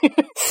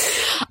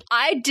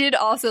 I did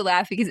also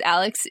laugh because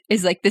Alex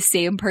is like the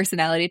same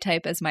personality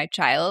type as my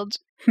child.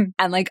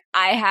 And like,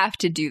 I have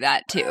to do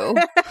that too.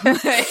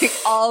 Like,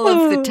 all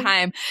of the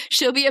time.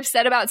 She'll be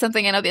upset about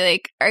something and I'll be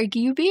like, are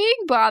you being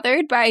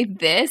bothered by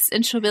this?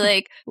 And she'll be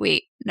like,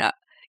 wait, no.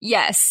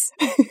 Yes.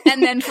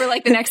 And then for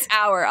like the next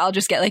hour, I'll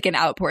just get like an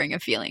outpouring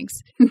of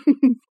feelings.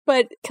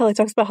 But Kelly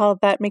talks about how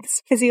that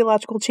makes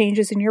physiological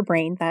changes in your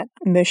brain, that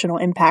emotional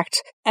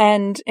impact.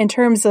 And in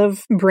terms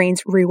of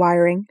brain's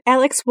rewiring,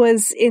 Alex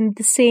was in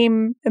the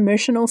same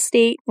emotional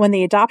state when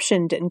the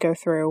adoption didn't go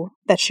through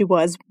that she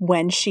was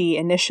when she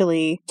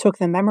initially took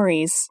the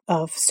memories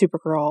of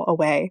Supergirl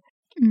away.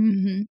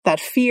 Mm-hmm. That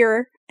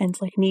fear and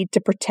like need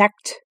to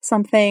protect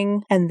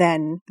something, and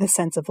then the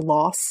sense of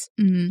loss.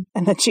 Mm-hmm.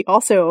 And then she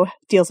also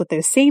deals with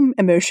those same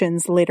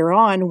emotions later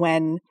on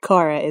when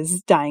Kara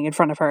is dying in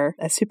front of her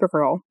as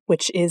Supergirl,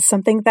 which is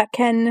something that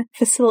can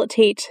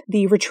facilitate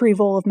the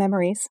retrieval of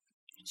memories.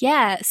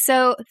 Yeah,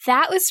 so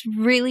that was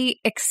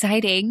really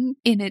exciting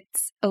in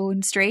its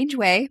own strange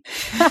way.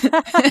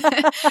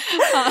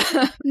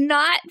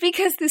 Not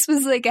because this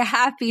was like a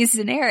happy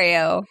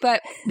scenario,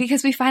 but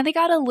because we finally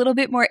got a little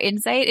bit more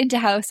insight into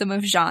how some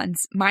of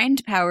Jean's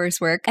mind powers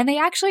work, and they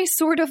actually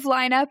sort of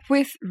line up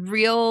with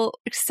real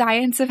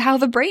science of how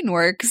the brain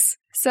works.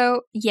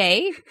 So,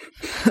 yay.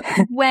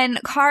 When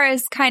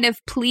Kara's kind of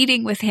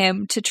pleading with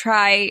him to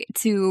try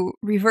to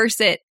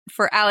reverse it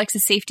for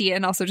Alex's safety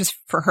and also just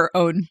for her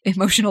own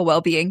emotional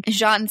well-being,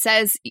 Jean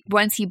says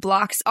once he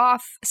blocks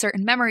off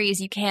certain memories,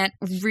 you can't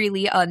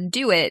really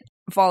undo it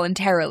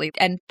voluntarily,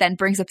 and then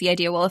brings up the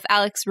idea, well, if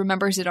Alex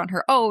remembers it on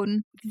her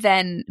own,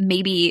 then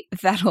maybe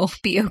that'll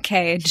be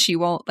okay and she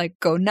won't like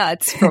go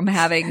nuts from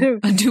having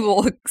a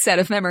dual set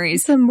of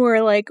memories. It's a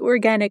more like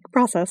organic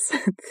process.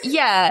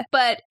 Yeah,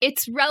 but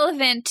it's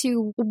relevant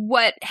to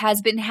what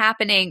has been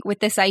happening with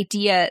this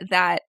idea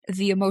that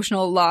the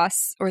emotional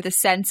loss or the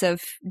sense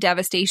of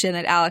devastation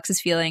that Alex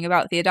is feeling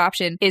about the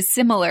adoption is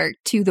similar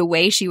to the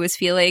way she was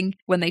feeling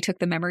when they took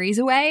the memories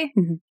away.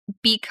 Mm-hmm.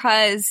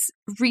 Because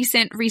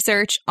recent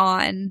research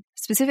on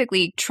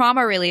specifically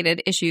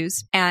trauma-related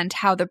issues and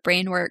how the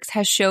brain works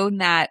has shown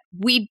that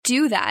we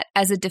do that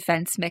as a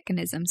defense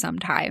mechanism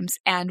sometimes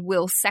and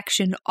will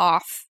section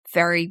off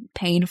very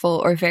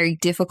painful or very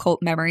difficult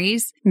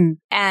memories.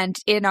 And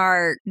in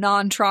our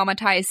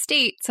non-traumatized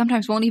state,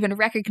 sometimes won't even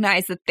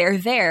recognize that they're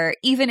there,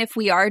 even if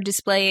we are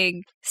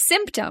displaying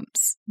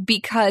symptoms,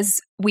 because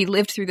we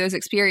lived through those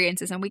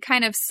experiences. And we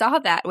kind of saw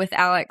that with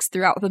Alex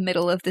throughout the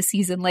middle of the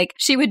season. Like,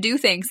 she would do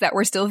things that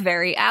were still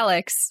very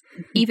Alex,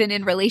 even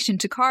in relation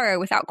to Kara,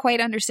 without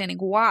quite understanding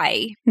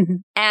why.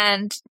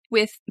 And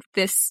with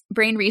this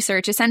brain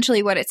research,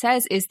 essentially what it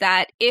says is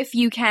that if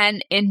you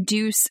can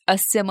induce a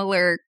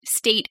similar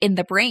state in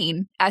the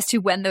brain as to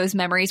when those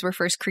memories were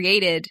first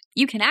created,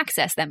 you can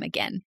access them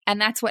again.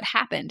 And that's what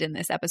happened in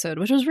this episode,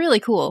 which was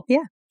really cool.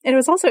 Yeah. And it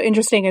was also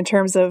interesting in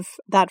terms of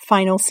that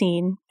final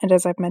scene. And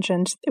as I've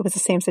mentioned, it was the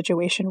same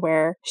situation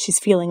where she's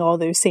feeling all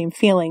those same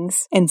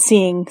feelings and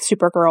seeing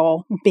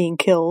Supergirl being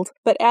killed.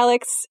 But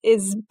Alex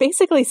is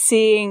basically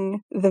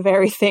seeing the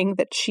very thing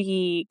that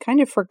she kind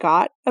of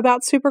forgot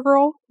about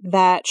Supergirl,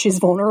 that she's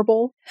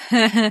vulnerable.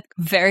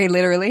 Very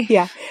literally.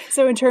 Yeah.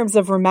 So in terms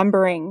of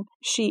remembering,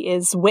 she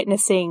is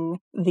witnessing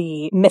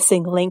the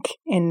missing link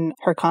in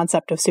her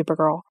concept of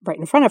Supergirl right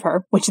in front of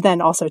her, which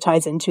then also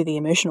ties into the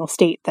emotional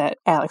state that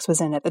Alex was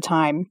in at the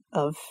time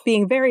of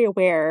being very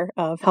aware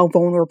of how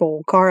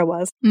vulnerable Kara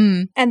was.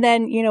 And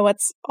then, you know,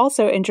 what's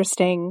also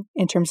interesting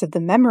in terms of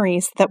the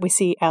memories that we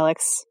see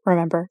Alex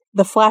remember,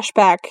 the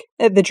flashback,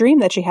 the dream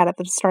that she had at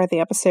the start of the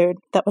episode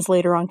that was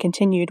later on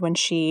continued when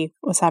she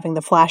was having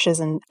the flashes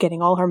and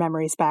getting all her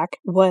memories back,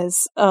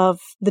 was of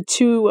the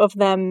two of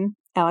them,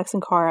 Alex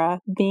and Kara,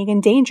 being in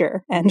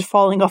danger and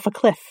falling off a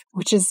cliff,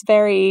 which is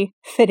very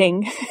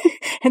fitting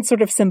and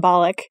sort of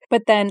symbolic.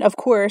 But then, of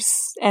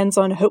course, ends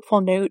on a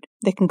hopeful note.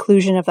 The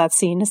conclusion of that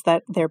scene is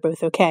that they're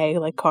both okay.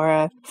 Like,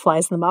 Kara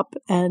flies them up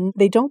and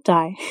they don't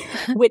die,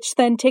 which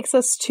then takes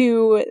us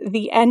to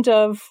the end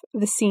of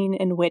the scene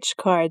in which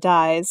Kara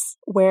dies,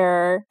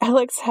 where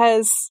Alex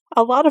has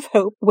a lot of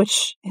hope,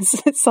 which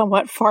is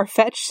somewhat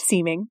far-fetched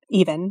seeming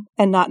even,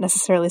 and not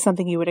necessarily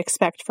something you would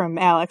expect from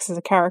Alex as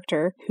a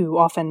character who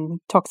often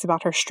talks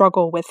about her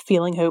struggle with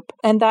feeling hope.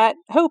 And that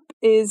hope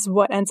is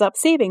what ends up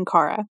saving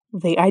Kara,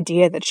 the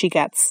idea that she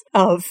gets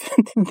of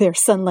their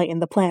sunlight in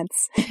the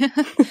plants.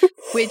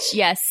 Which,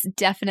 yes,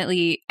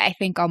 definitely, I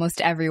think almost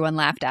everyone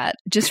laughed at.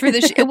 Just for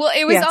the well,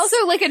 it was Yes.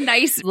 also like a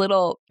nice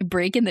little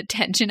break in the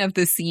tension of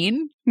the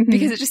scene,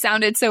 because it just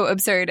sounded so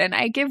absurd. And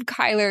I give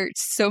Kyler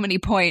so many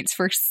points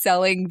for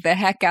selling the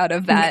heck out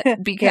of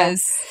that,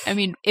 because, I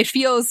mean, it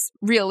feels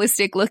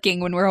realistic looking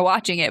when we're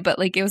watching it, but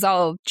like, it was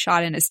all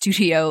shot in a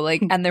studio,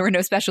 like, and there were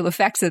no special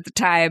effects at the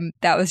time.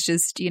 That was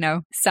just, you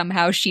know,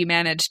 somehow she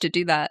managed to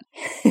do that.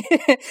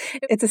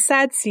 It's a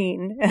sad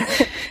scene,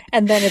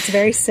 and then it's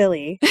very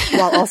silly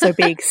while also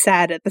being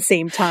sad at the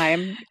same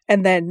time,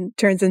 and then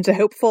turns into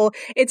hopeful.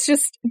 It's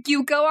just,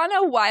 you go on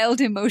a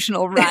wild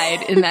emotional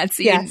ride in that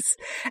scene. Yes.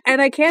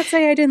 And I can't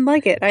say I didn't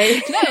like it.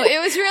 No,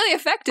 it was really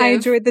effective. I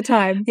enjoyed the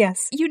time, yes.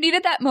 You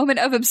needed that moment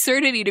of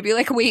absurdity to be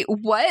like, wait,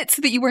 what?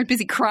 So that you weren't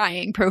busy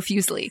crying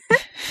profusely.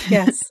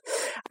 Yes.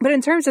 But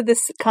in terms of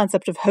this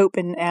concept of Hope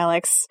and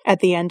Alex at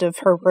the end of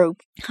her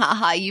rope.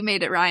 Haha, you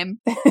made it rhyme.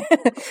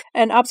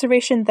 An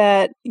observation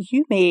that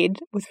you made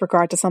with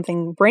regard to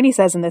something Brainy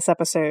says in this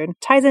episode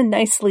ties in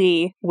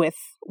nicely with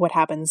what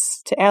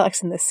happens to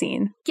Alex in this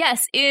scene.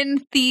 Yes,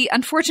 in the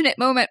unfortunate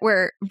moment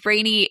where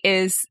Brainy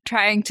is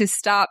trying to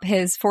stop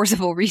his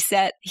forcible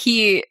reset,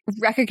 he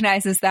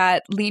recognizes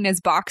that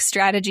Lena's box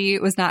strategy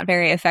was not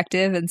very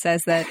effective and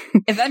says that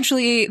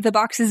eventually the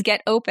boxes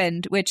get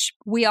opened, which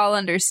we all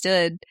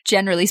understood,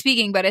 generally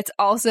speaking, but it's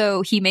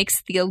also, he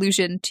makes the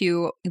allusion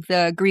to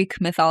the Greek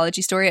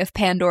mythology story of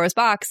Pandora's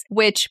box,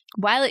 which,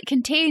 while it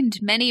contained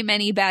many,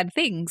 many bad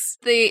things,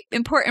 the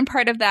important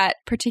part of that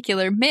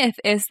particular myth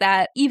is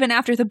that even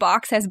after the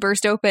box has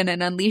burst open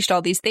and unleashed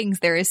all these things,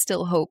 there is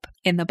still hope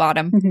in the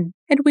bottom. Mm-hmm.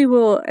 And we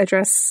will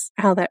address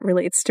how that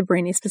relates to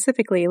Brainy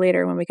specifically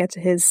later when we get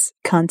to his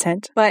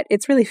content. But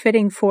it's really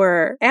fitting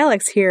for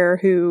Alex here,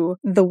 who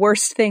the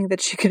worst thing that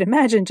she could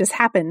imagine just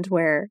happened,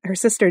 where her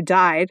sister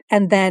died.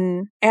 And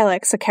then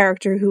Alex, a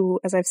character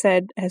who, as I've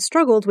said, has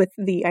struggled with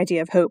the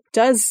idea of hope,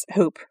 does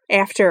hope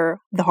after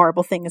the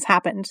horrible thing has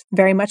happened.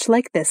 Very much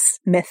like this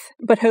myth.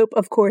 But hope,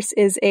 of course,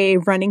 is a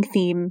running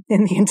theme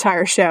in the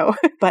entire show,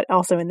 but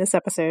also in this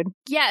episode.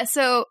 Yeah,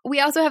 so we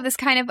also have this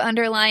kind of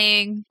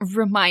underlying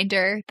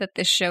reminder that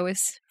this show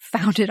is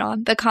founded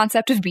on the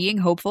concept of being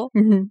hopeful.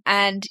 Mm-hmm.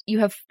 And you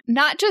have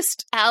not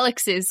just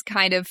Alex's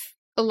kind of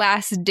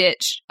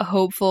last-ditch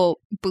hopeful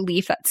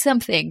belief that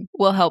something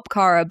will help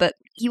Kara, but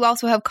you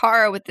also have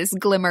Kara with this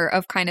glimmer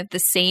of kind of the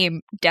same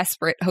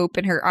desperate hope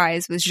in her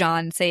eyes with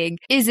Jean saying,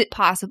 is it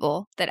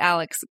possible that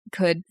Alex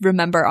could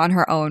remember on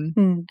her own?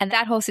 Mm. And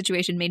that whole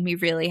situation made me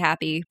really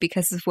happy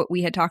because of what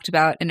we had talked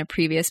about in a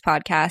previous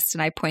podcast.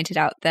 And I pointed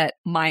out that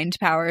mind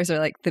powers are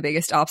like the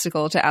biggest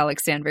obstacle to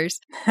Alex Danvers.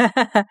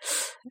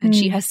 And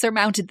she has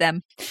surmounted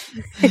them.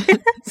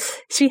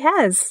 She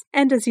has.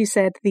 And as you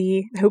said,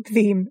 the hope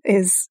theme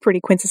is pretty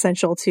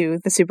quintessential to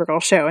the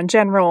Supergirl show in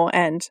general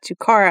and to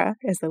Kara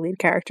as the lead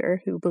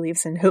character who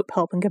believes in hope,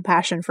 help, and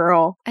compassion for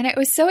all. And it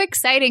was so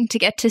exciting to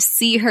get to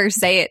see her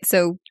say it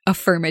so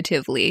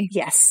affirmatively.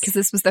 Yes. Because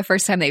this was the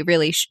first time they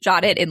really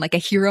shot it in like a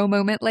hero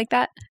moment like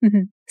that.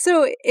 Mm-hmm.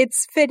 So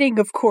it's fitting,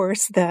 of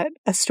course, that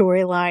a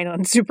storyline on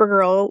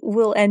Supergirl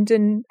will end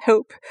in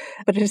hope,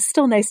 but it is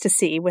still nice to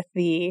see with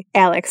the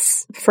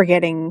Alex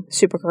forgetting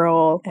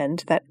Supergirl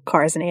and that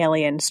Kara's an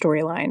alien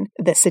storyline,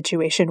 this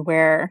situation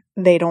where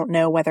they don't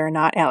know whether or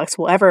not Alex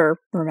will ever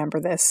remember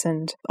this,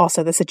 and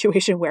also the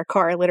situation where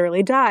Kara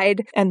literally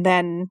died and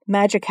then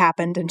magic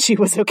happened and she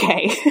was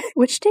okay,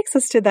 which takes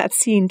us to that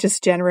scene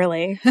just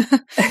generally.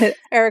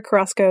 Eric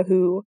Roscoe,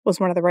 who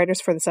was one of the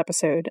writers for this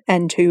episode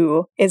and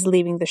who is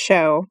leaving the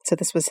show, so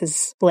this was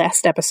his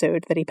last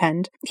episode that he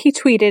penned. He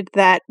tweeted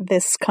that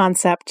this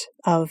concept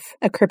of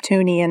a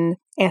Kryptonian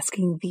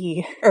asking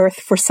the Earth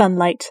for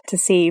sunlight to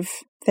save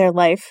their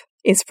life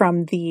is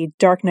from the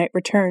Dark Knight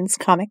Returns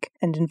comic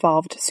and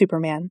involved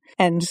Superman.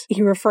 And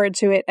he referred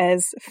to it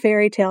as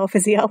fairy tale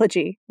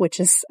physiology, which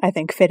is, I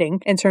think,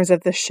 fitting in terms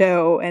of the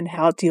show and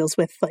how it deals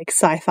with like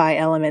sci-fi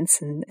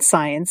elements and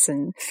science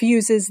and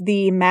fuses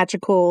the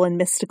magical and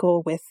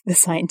mystical with the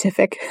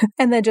scientific.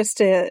 And then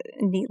just a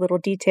neat little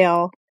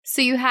detail.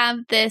 So you have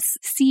this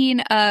scene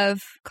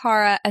of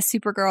Kara as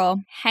Supergirl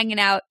hanging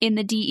out in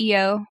the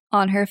DEO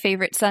on her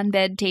favorite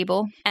sunbed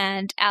table,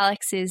 and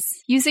Alex is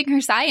using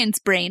her science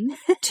brain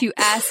to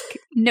ask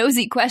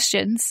nosy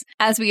questions,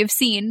 as we have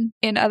seen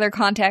in other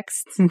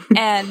contexts.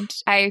 And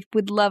I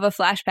would love a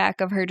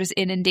flashback of her just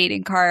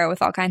inundating Kara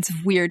with all kinds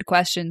of weird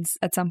questions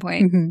at some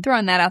point. Mm-hmm.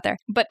 Throwing that out there.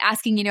 But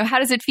asking, how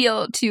does it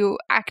feel to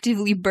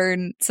actively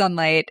burn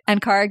sunlight?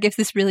 And Kara gives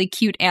this really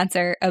cute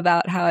answer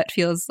about how it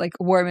feels like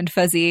warm and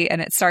fuzzy, and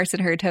it starts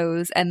in her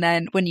toes. And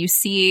then when you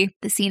see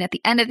the scene at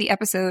the end of the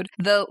episode,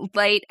 the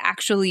light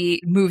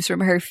actually moves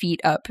from her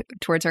feet up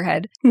towards her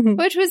head,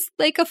 which was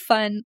like a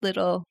fun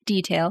little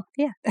detail.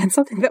 Yeah. And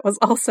something that was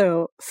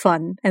also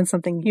fun and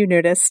something you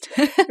noticed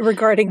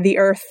regarding the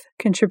Earth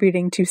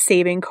contributing to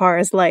saving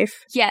Kara's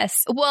life.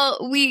 Yes.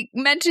 Well, we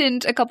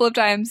mentioned a couple of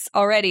times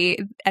already,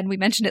 and we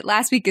mentioned it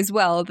last week as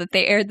well, that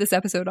they aired this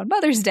episode on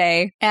Mother's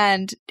Day,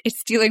 and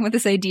it's dealing with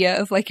this idea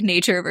of like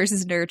nature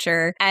versus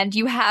nurture. And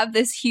you have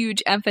this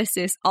huge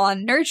emphasis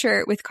on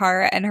nurture with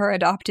Kara and her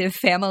adoptive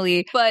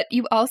family, but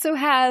you also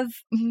have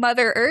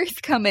Mother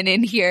Earth coming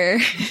in here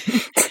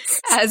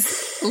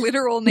as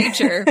literal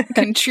nature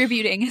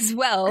contributing as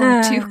well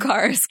to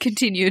Kara's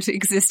continued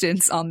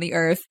existence on the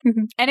Earth.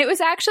 And it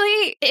was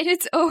actually, in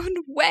its own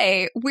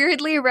way,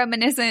 weirdly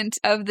reminiscent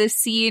of the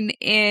scene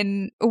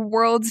in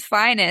World's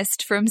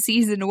Finest from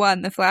season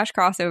 1, the Flash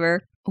crossover,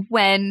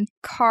 when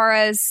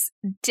Kara's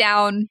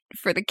down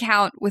for the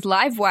count with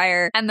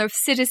Livewire and the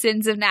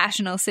citizens of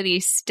National City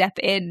step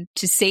in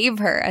to save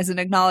her as an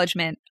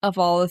acknowledgement of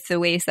all of the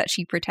ways that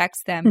she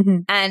protects them. Mm-hmm.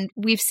 And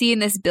we've seen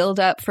this build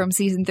up from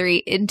season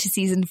 3 into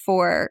season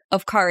 4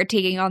 of Kara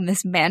taking on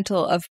this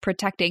mantle of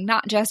protecting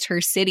not just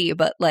her city,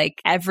 but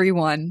like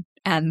everyone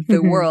and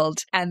the world.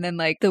 And then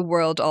like the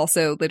world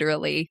also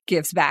literally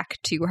gives back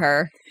to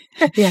her.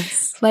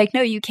 Yes. Like,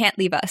 no, you can't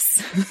leave us.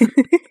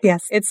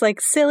 Yes. It's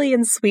like silly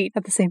and sweet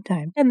at the same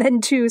time. And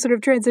then to sort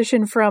of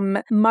transition from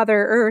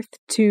Mother Earth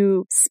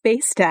to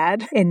Space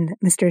Dad in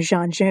Mr.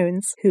 John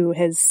Jones, who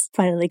has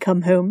finally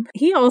come home.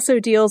 He also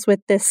deals with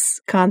this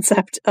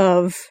concept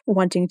of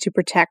wanting to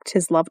protect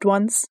his loved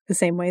ones the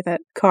same way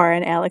that Kara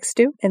and Alex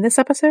do in this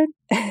episode.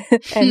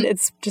 And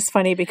it's just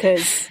funny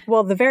because,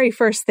 well, the very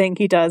first thing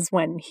he does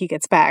when he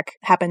gets back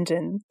happened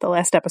in the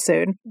last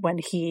episode when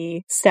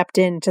he stepped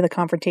into the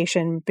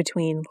confrontation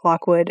between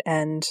Lockwood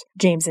and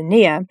James and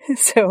Nia.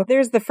 So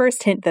there's the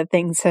first hint that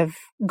things have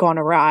gone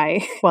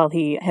awry while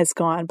he has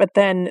gone. But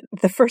then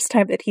the first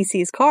time that he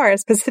sees Kara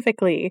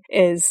specifically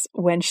is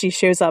when she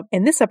shows up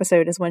in this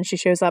episode, is when she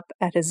shows up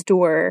at his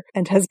door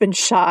and has been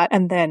shot,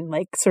 and then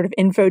like sort of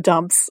info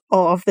dumps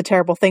all of the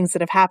terrible things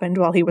that have happened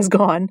while he was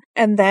gone.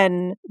 And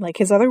then like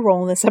his other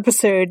role in this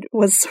episode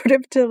was sort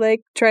of to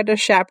like try to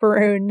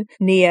chaperone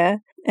Nia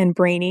and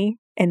Brainy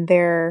in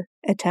their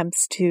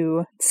attempts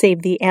to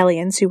save the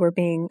aliens who were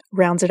being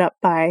rounded up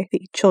by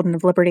the Children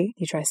of Liberty.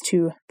 He tries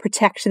to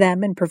protect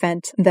them and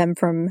prevent them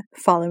from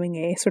following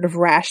a sort of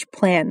rash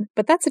plan.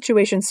 But that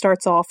situation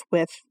starts off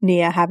with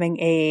Nia having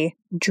a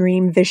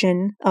dream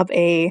vision of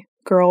a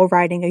girl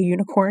riding a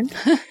unicorn,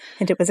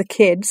 and it was a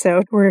kid.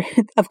 So we're,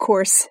 of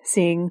course,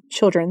 seeing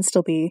children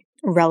still be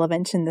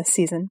relevant in this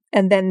season.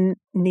 And then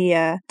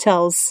Nia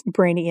tells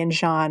Brainy and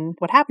Jean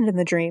what happened in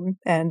the dream,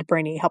 and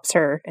Brainy helps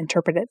her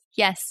interpret it.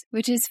 Yes,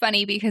 which is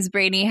funny because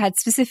Brainy had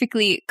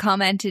specifically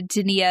commented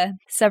to Nia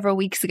several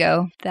weeks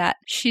ago that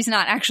she's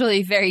not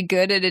actually very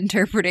good at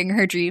interpreting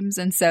her dreams,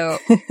 and so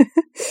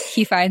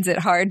he finds it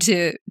hard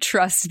to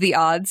trust the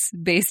odds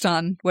based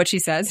on what she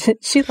says.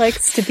 She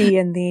likes to be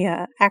in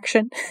the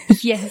action.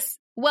 Yes.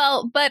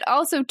 Well, but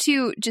also,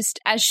 too, just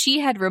as she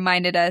had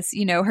reminded us,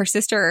 you know, her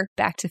sister,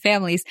 back to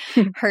families,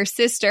 her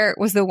sister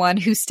was the one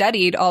who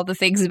studied all the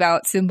things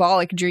about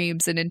symbolic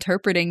dreams and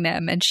interpreting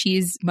them, and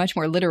she's much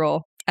more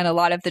literal. And a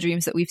lot of the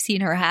dreams that we've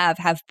seen her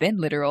have been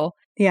literal.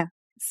 Yeah.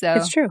 So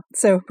it's true.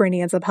 So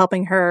Brainy ends up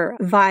helping her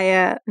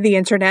via the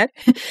internet.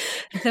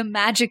 The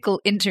magical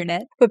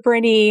internet. But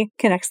Brainy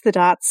connects the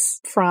dots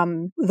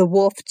from the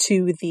wolf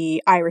to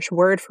the Irish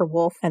word for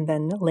wolf, and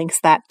then links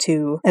that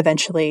to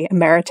eventually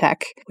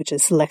Ameritech, which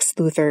is Lex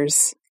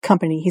Luthor's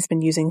company he's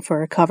been using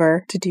for a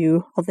cover to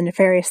do all the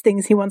nefarious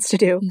things he wants to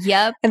do.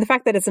 Yep. And the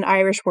fact that it's an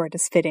Irish word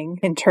is fitting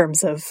in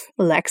terms of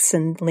Lex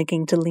and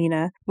linking to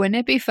Lena. Wouldn't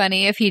it be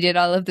funny if he did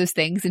all of those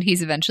things and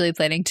he's eventually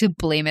planning to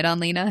blame it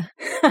on Lena?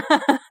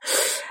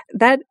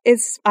 That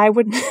is, I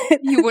wouldn't.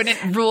 You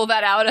wouldn't rule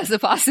that out as a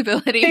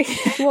possibility.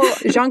 Well,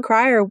 Jon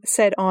Cryer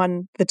said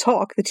on The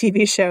Talk, the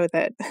TV show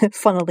that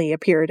funnily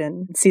appeared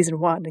in season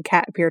 1, and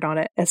Kat appeared on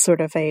it as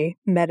sort of a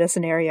meta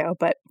scenario,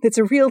 but it's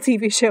a real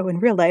TV show in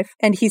real life.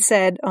 And he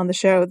said on the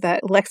show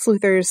that Lex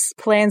Luthor's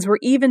plans were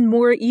even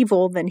more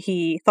evil than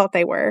he thought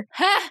they were.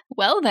 Ha!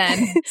 Well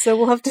then. So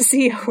we'll have to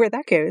see where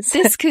that goes.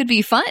 This could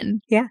be fun.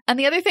 Yeah. And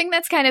the other thing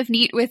that's kind of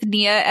neat with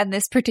Nia and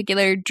this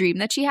particular dream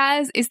that she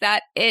has is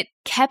that it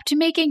kept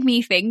making me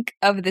think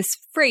of this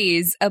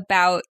phrase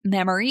about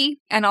memory,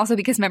 and also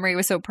because memory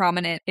was so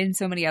prominent in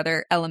so many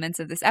other elements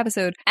of this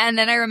episode. And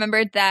then I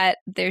remembered that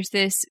there's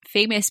this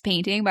famous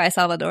painting by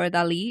Salvador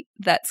Dali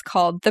that's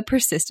called The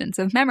Persistence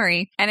of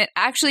Memory, and it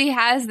actually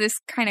has this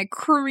kind of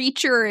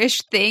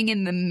creature-ish thing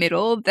in the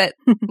middle that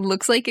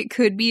looks like it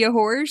could be a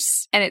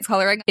horse, and its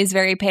coloring is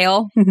very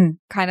pale,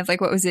 kind of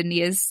like what was in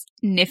Nia's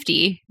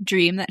nifty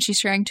dream that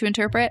she's trying to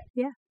interpret.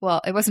 Yeah.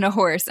 Well, it wasn't a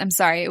horse. I'm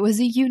sorry. It was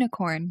a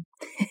unicorn.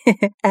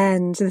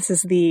 And this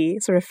is the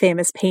sort of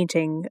famous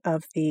painting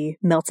of the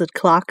melted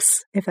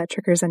clocks, if that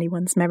triggers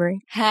anyone's memory.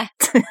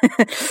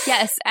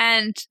 Yes.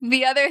 And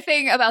the other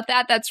thing about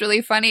that that's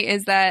really funny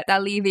is that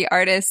Dali, the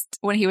artist,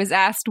 when he was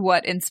asked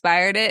what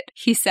inspired it,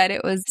 he said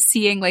it was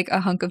seeing like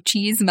a hunk of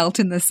cheese melt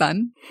in the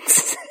sun.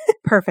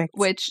 Perfect.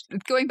 Which,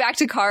 going back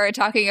to Kara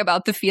talking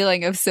about the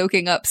feeling of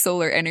soaking up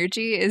solar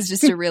energy, is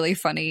just a really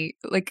funny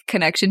like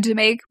connection to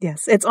make.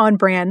 Yes, it's on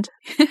brand.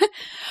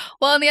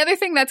 Well, and the other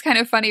thing that's kind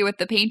of funny with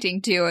the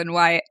painting too, and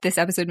why this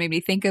episode made me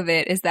think of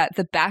it, is that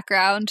the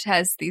background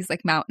has these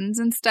like mountains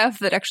and stuff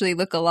that actually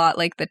look a lot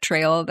like the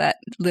trail that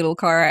little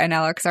Kara and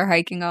Alex are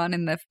hiking on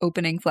in the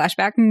opening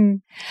flashback.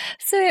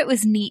 So it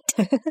was neat.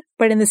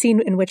 But in the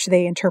scene in which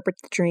they interpret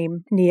the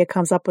dream, Nia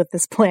comes up with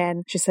this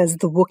plan. She says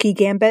the Wookiee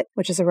Gambit,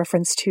 which is a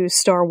reference to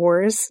Star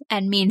Wars.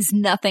 And means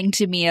nothing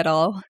to me at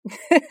all.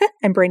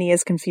 And Brainy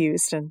is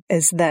confused and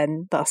is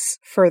then thus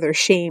further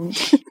shamed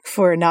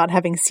for not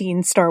having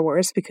seen Star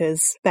Wars,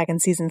 because back in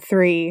season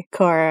 3,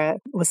 Kara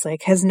was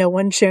like, has no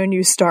one shown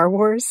you Star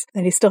Wars?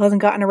 And he still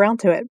hasn't gotten around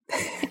to it.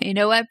 You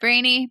know what,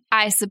 Brainy?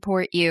 I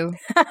support you.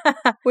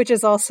 Which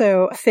is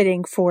also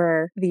fitting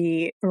for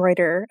the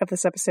writer of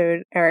this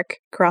episode, Eric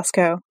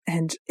Carrasco,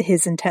 and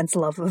his intense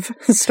love of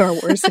Star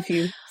Wars, if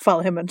you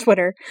follow him on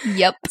Twitter.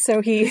 Yep.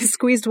 So he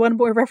squeezed one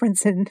more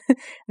reference in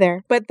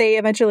there. But they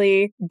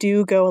eventually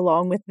do go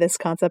along with this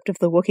concept of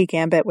the Wookiee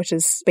Gambit, which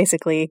is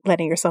basically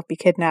letting yourself be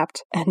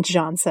kidnapped. And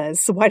Jean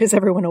says, why does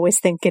everyone always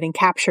think getting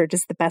captured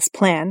is the best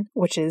plan?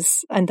 Which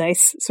is a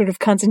nice sort of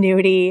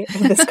continuity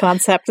of this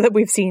concept that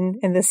we've seen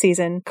in this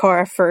season.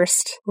 Kara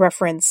first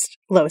referenced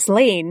Lois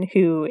Lane,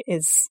 who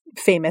is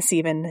famous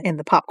even in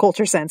the pop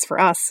culture sense for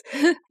us,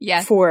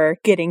 for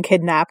getting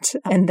kidnapped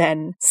and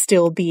then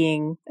still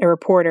being a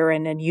reporter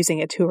and then using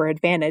it to her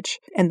advantage.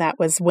 And that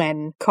was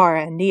when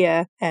Kara and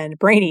Nia and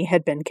Brainy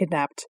had been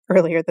kidnapped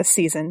earlier this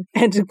season.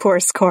 And of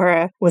course,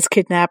 Kara was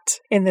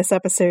kidnapped in this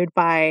episode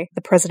by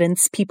the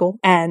president's people,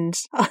 and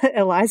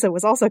Eliza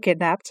was also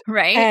kidnapped.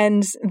 Right.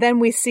 And then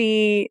we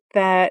see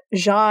that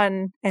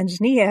Jean and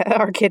Nia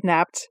are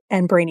kidnapped,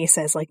 and Brainy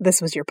says, like,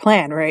 this was your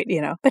plan, right?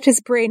 You know, but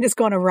his brain has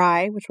gone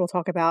awry, which we'll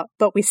talk about.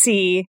 But we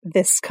see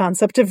this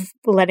concept of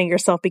letting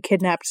yourself be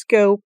kidnapped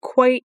go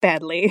quite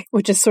badly,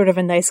 which is sort of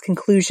a nice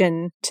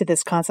conclusion to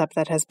this concept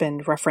that has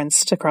been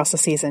referenced across the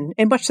season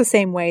in much the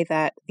same way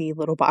that the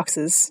little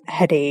boxes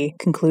had a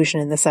conclusion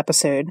in this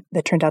episode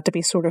that turned out to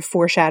be sort of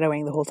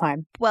foreshadowing the whole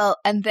time. Well,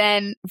 and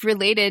then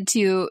related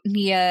to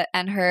Nia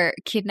and her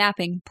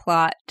kidnapping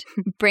plot,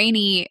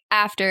 Brainy,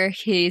 after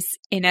he's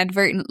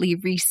inadvertently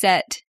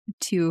reset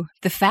to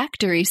the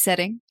factory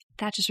setting,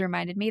 that just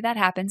reminded me that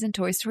happens in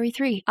Toy Story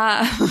 3.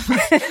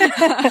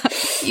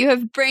 You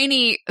have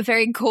Brainy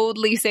very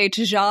coldly say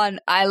to Jean,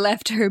 I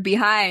left her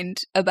behind,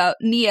 about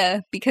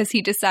Nia, because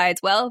he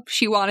decides, well,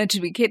 she wanted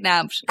to be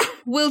kidnapped.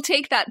 We'll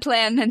take that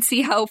plan and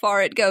see how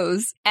far it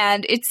goes.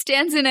 And it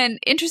stands in an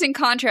interesting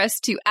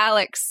contrast to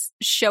Alex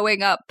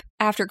showing up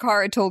after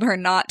Kara told her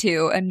not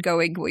to and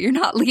going, well, you're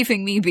not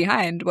leaving me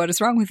behind. What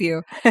is wrong with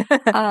you?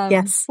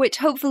 Yes. Which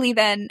hopefully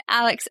then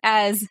Alex,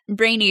 as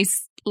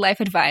Brainy's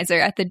life advisor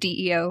at the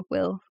DEO,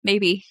 will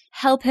maybe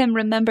help him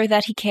remember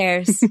that he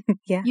cares.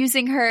 Yeah.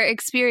 Using her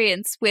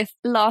experience with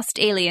lost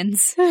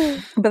aliens.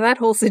 But that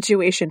whole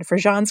situation for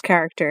Jean's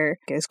character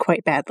goes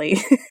quite badly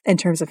in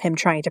terms of him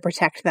trying to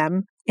protect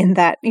them, in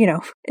that, you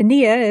know,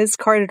 Nia is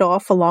carted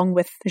off along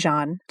with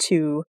Jean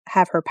to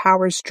have her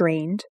powers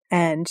drained,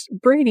 and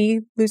Brainy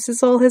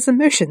loses all his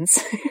emotions.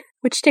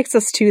 Which takes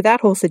us to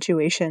that whole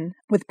situation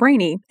with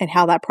Brainy and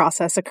how that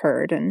process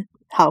occurred and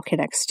how it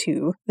connects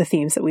to the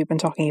themes that we've been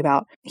talking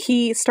about.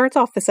 He starts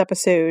off this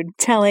episode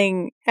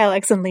telling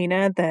Alex and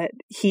Lena that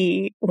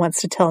he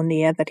wants to tell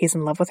Nia that he's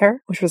in love with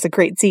her, which was a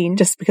great scene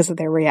just because of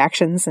their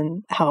reactions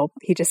and how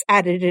he just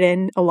added it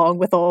in along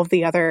with all of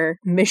the other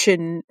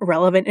mission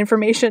relevant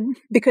information,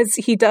 because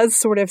he does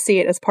sort of see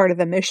it as part of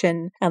the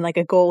mission and like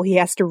a goal he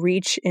has to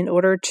reach in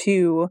order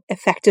to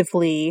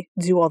effectively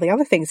do all the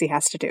other things he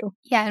has to do.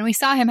 Yeah, and we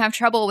saw him have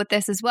trouble with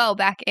this as well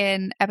back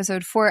in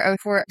episode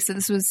 404. So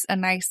this was a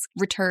nice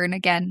return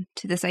again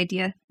to this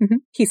idea. Mm-hmm.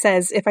 He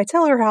says, if I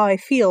tell her how I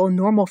feel,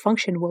 normal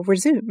function will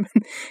resume.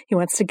 He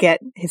wants to get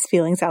his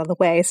feelings out of the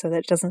way so that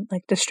it doesn't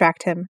like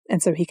distract him,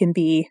 and so he can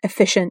be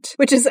efficient,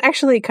 which is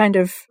actually kind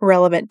of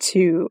relevant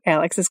to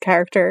Alex's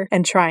character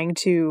and trying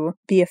to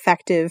be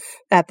effective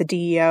at the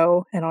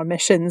DEO and on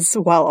missions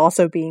while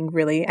also being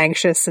really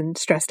anxious and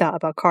stressed out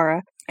about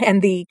Kara.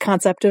 And the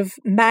concept of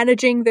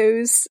managing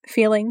those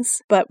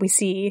feelings, but we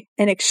see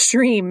an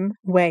extreme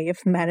way of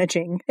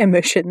managing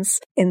emotions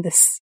in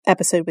this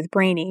episode with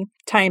Brainy,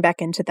 tying back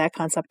into that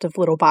concept of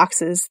little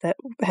boxes that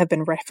have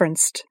been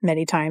referenced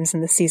many times in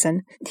this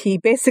season. He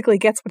basically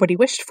gets what he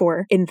wished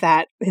for in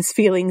that his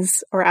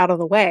feelings are out of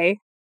the way.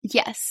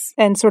 Yes.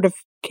 And sort of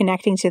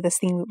connecting to this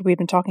theme we've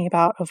been talking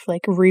about of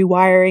like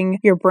rewiring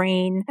your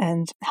brain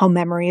and how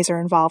memories are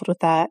involved with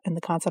that and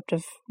the concept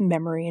of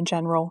memory in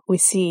general. We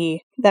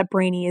see that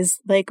Brainy is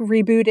like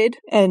rebooted,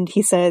 and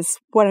he says,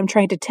 what I'm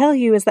trying to tell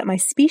you is that my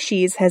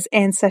species has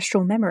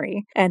ancestral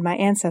memory and my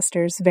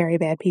ancestors very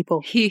bad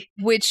people.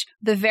 Which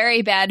the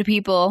very bad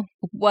people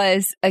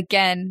was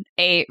again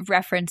a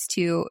reference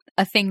to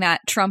a thing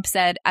that Trump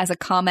said as a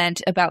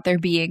comment about there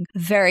being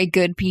very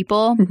good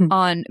people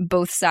on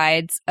both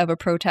sides of a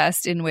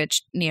protest in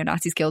which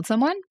neo-Nazis killed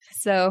someone.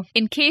 So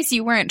in case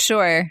you weren't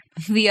sure,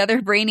 the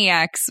other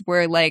Brainiacs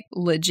were like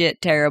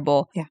legit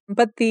terrible. Yeah.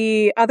 But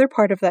the other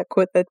part of that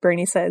quote that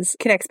Brainy says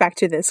connects back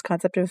to this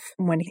concept of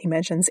when he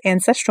mentions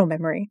ancestral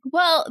memory.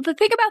 Well, the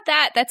thing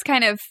about that's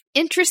kind of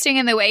interesting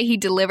in the way he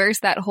delivers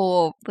that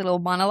whole little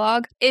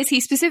monologue is he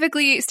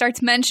specifically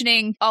starts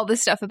mentioning all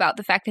this stuff about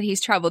the fact that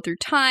he's traveled through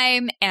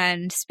time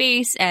and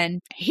space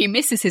and he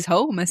misses his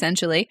home,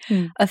 essentially,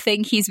 a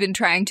thing he's been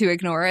trying to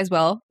ignore as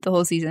well the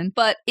whole season.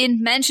 But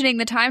in mentioning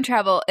the time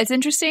travel, it's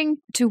interesting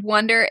to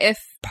wonder if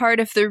part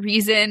of the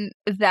reason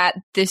that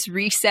this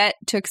reset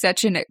took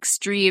such an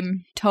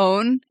extreme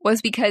tone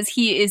was because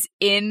he is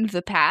in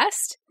the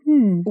past.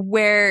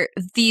 where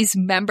these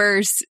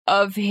members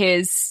of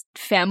his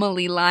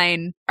family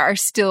line are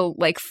still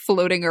like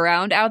floating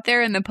around out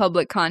there in the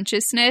public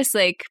consciousness.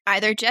 Like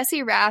either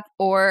Jesse Rath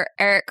or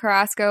Eric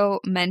Carrasco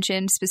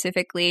mentioned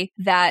specifically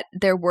that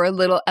there were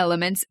little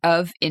elements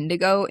of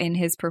indigo in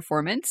his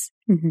performance.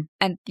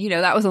 And, you know,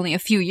 that was only a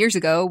few years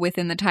ago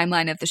within the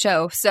timeline of the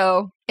show.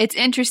 So it's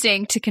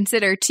interesting to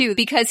consider, too,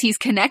 because he's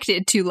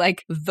connected to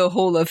like the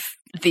whole of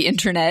the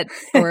internet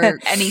or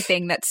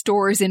anything that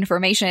stores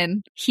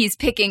information. He's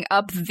picking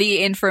up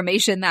the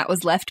information that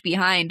was left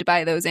behind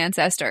by those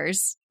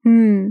ancestors.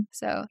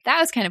 So that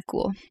was kind of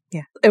cool.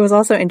 Yeah. It was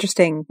also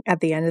interesting at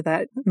the end of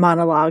that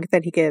monologue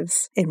that he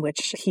gives, in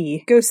which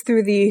he goes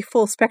through the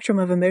full spectrum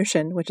of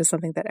emotion, which is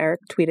something that Eric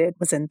tweeted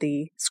was in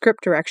the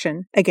script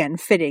direction. Again,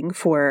 fitting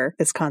for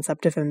this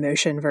concept of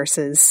emotion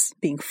versus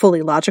being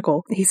fully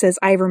logical. He says,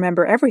 I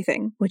remember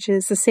everything, which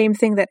is the same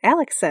thing that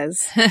Alex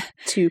says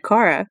to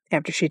Kara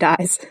after she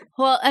dies.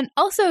 Well, and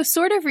also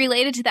sort of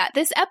related to that,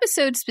 this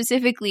episode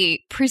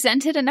specifically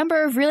presented a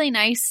number of really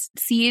nice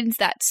scenes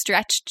that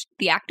stretched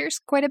the actors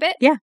quite a bit.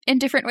 Yeah. In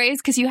different ways,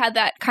 because you had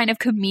that kind of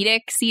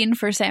comedic scene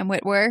for Sam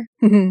Witwer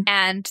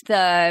and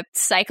the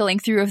cycling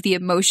through of the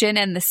emotion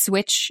and the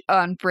switch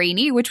on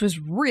Brainy, which was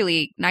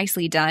really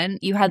nicely done.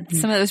 You had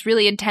some of those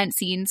really intense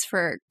scenes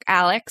for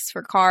Alex,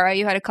 for Kara.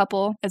 You had a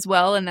couple as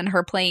well, and then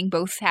her playing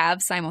both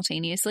halves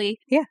simultaneously.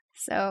 Yeah.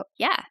 So,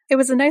 yeah. It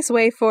was a nice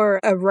way for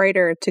a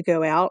writer to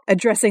go out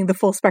addressing the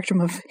full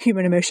spectrum of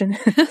human emotion.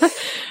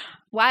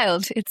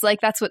 Wild. It's like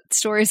that's what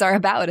stories are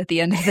about at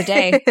the end of the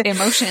day.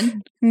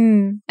 Emotion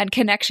and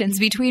connections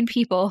between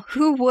people.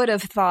 Who would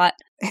have thought?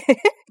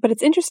 But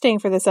it's interesting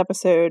for this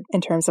episode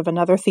in terms of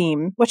another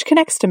theme, which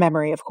connects to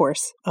memory, of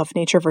course, of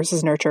nature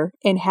versus nurture,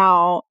 in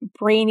how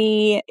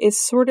Brainy is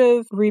sort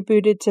of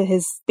rebooted to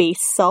his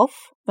base self,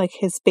 like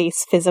his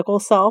base physical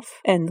self,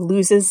 and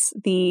loses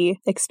the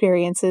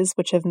experiences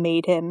which have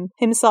made him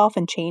himself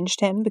and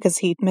changed him, because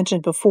he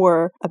mentioned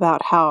before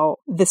about how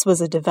this was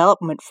a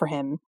development for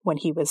him when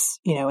he was,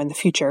 you know, in the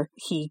future.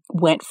 He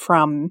went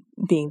from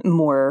being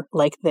more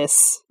like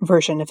this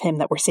version of him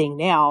that we're seeing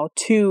now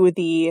to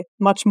the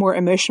much more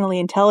emotionally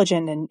intelligent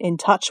and in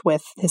touch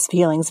with his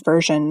feelings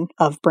version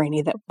of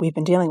Brainy that we've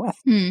been dealing with.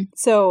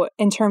 So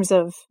in terms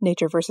of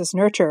nature versus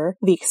nurture,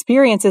 the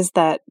experiences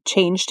that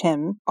changed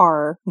him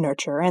are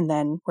nurture. And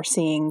then we're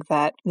seeing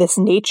that this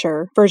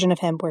nature version of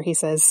him where he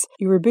says,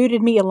 you rebooted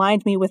me,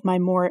 aligned me with my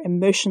more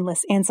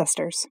emotionless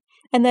ancestors.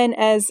 And then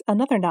as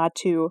another nod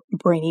to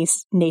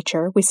Brainy's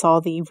nature, we saw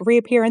the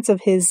reappearance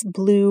of his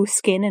blue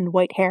skin and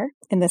white hair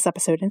in this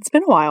episode. And it's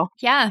been a while.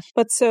 Yeah.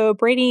 But so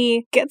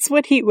Brainy gets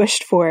what he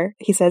wished for.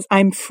 He says,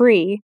 I'm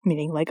free,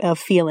 meaning like of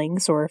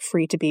feelings or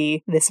free to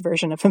be this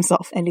version of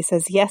himself. And he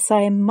says, yes,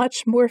 I am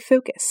much more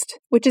focused,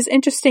 which is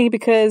interesting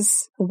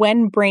because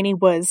when Brainy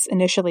was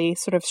initially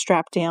sort of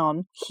strapped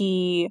down,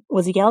 he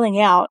was yelling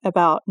out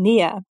about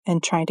Nia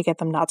and trying to get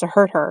them not to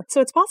hurt her.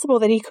 So it's possible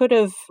that he could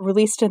have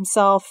released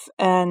himself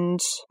and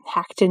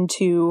hacked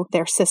into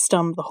their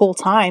system the whole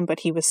time, but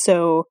he was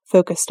so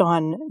focused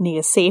on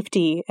Nia's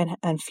safety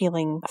and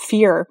feeling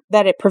fear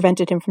that it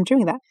prevented him from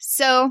doing that.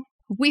 So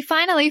we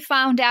finally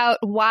found out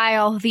why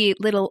all the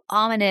little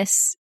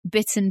ominous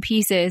bits and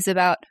pieces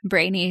about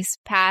Brainy's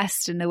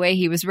past and the way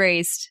he was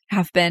raised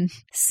have been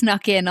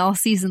snuck in all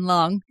season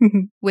long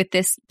with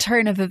this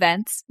turn of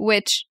events,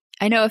 which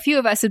I know a few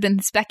of us have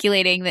been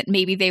speculating that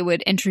maybe they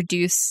would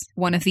introduce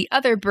one of the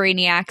other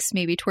Brainiacs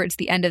maybe towards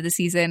the end of the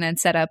season and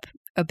set up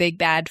a big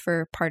bad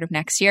for part of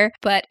next year.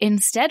 But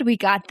instead we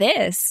got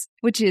this,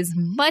 which is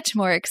much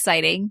more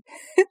exciting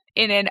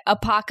in an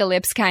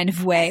apocalypse kind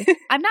of way.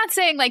 I'm not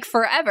saying like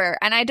forever,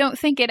 and I don't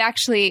think it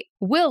actually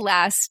will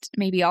last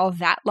maybe all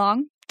that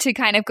long. To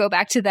kind of go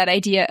back to that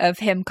idea of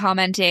him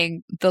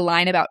commenting the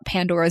line about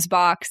Pandora's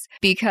box,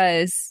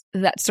 because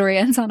that story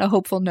ends on a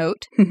hopeful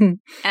note.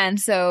 And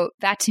so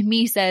that to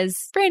me says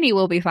Brainy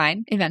will be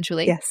fine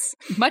eventually. Yes.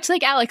 Much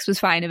like Alex was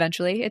fine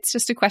eventually. It's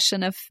just a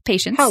question of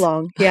patience. How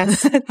long?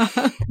 Yes.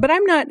 But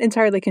I'm not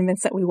entirely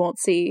convinced that we won't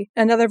see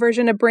another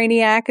version of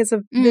Brainiac as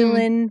a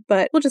villain,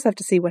 but we'll just have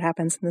to see what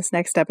happens in this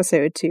next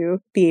episode to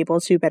be able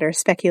to better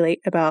speculate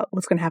about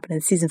what's going to happen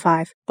in season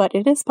 5. But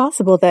it is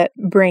possible that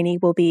Brainy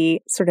will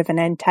be sort of an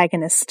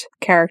antagonist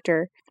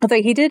character.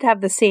 Although he did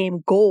have the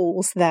same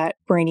goals that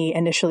Brainy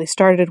initially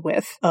started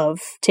with of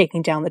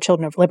taking down the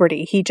Children of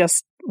Liberty. He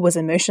just was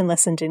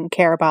emotionless and didn't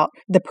care about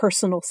the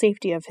personal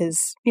safety of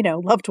his,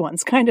 loved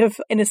ones, kind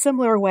of in a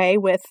similar way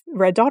with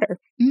Red Daughter.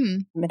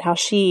 And how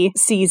she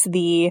sees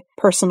the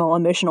personal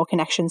emotional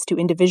connections to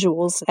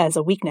individuals as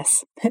a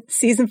weakness.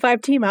 Season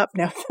 5 team up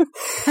now.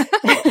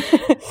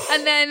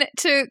 And then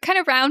to kind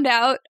of round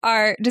out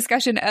our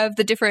discussion of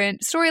the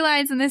different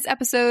storylines in this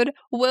episode,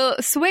 we'll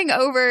swing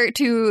over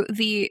to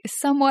the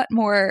somewhat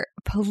more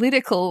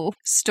political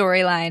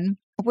storyline,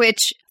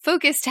 which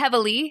focused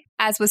heavily,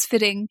 as was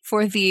fitting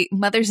for the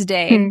Mother's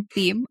Day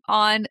theme,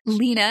 on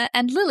Lena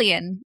and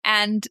Lillian,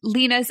 and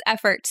Lena's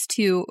efforts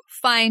to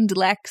find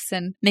Lex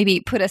and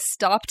maybe put a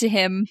stop to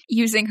him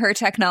using her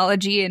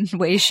technology in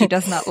ways she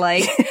does not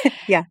like.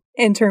 Yeah.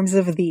 in terms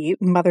of the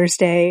Mother's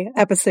Day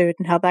episode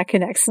and how that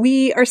connects.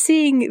 We are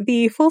seeing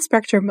the full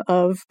spectrum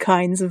of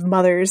kinds of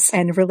mothers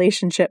and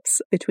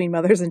relationships between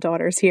mothers and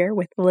daughters here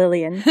with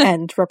Lillian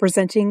and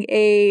representing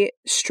a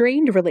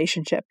strained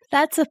relationship.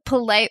 That's a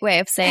polite way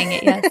of saying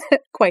it, yes.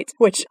 Quite.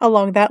 Which,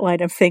 along that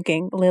line of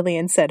thinking,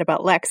 Lillian said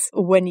about Lex,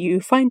 when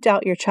you find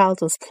out your child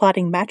was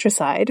plotting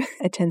matricide,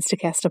 it tends to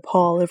cast a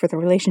pall over the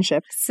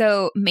relationship.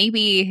 So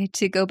maybe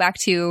to go back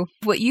to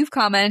what you've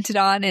commented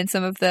on in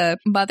some of the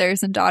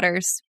mothers and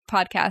daughters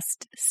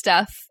podcast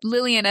stuff,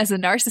 Lillian as a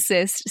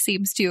narcissist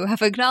seems to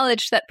have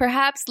acknowledged that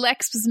perhaps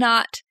Lex was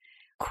not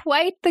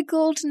quite the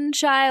golden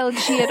child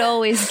she had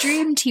always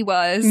dreamed he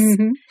was,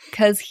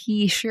 because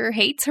he sure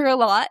hates her a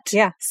lot.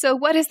 Yeah. So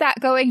what is that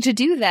going to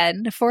do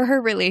then for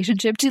her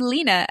relationship to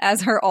Lena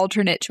as her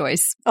alternate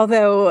choice?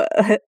 Although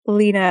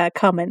Lena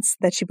comments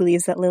that she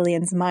believes that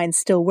Lillian's mind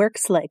still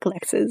works like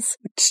Lex's,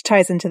 which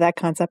ties into that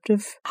concept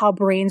of how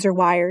brains are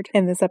wired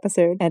in this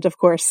episode. And of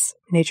course,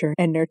 nature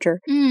and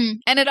nurture.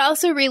 And it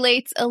also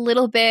relates a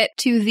little bit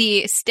to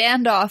the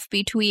standoff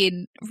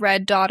between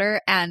Red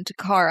Daughter and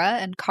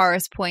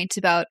Kara's point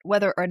about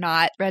whether or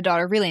not Red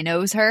Daughter really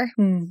knows her.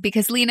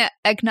 Because Lena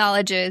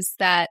acknowledges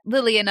that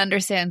Lillian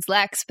understands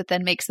Lex, but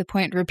then makes the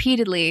point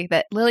repeatedly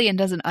that Lillian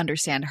doesn't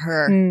understand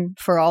her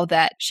for all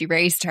that she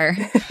raised her.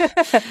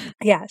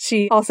 Yeah,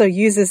 she also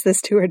uses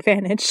this to her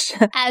advantage.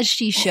 As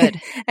she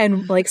should.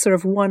 And like sort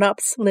of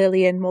one-ups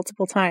Lillian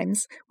multiple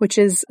times, which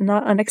is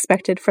not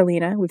unexpected for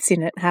Lena. We've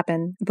seen it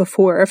happen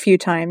before a few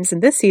times in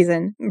this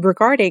season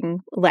regarding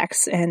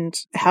Lex and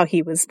how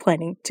he was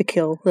planning to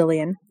kill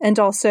Lillian. And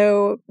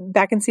also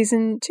back in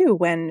season 2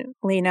 when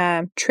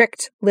Lena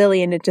tricked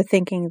Lillian into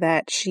thinking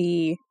that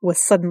she was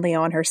suddenly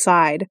on her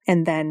side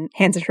and then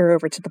handed her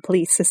over to the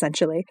police,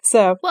 essentially.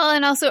 So, well,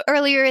 and also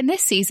earlier in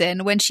this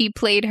season when she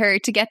played her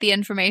to get the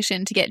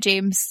information to get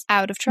James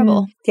out of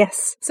trouble.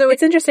 Yes. So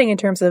it's interesting in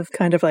terms of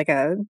kind of like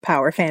a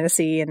power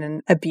fantasy and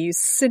an abuse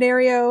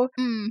scenario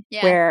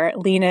where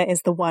Lena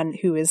is the one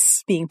who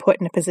is being put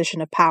in a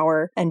position of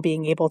power and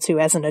being able to,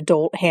 as an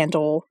adult,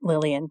 handle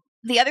Lillian.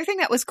 The other thing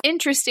that was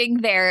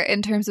interesting there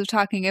in terms of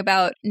talking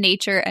about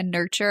nature and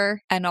nurture,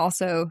 and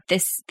also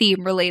this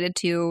theme related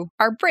to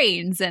our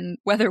brains and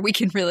whether we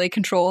can really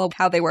control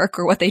how they work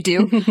or what they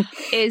do,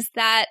 is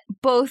that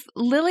both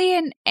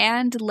Lillian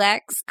and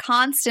Lex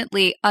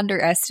constantly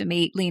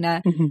underestimate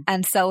Lena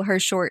and sell her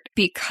short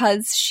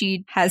because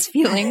she has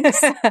feelings.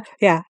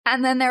 Yeah.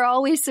 And then they're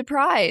always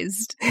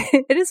surprised.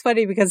 It is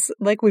funny because,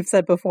 like we've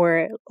said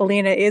before,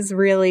 Lena is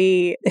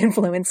really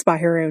influenced by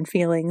her own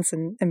feelings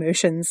and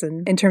emotions,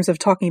 and in terms of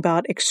talking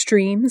about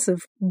extremes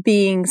of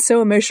being so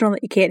emotional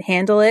that you can't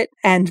handle it.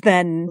 And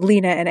then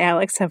Lena and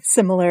Alex have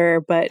similar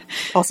but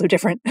also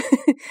different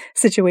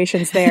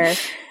situations there.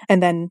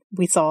 And then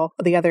we saw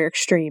the other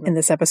extreme in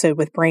this episode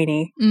with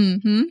Brainy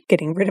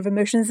getting rid of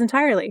emotions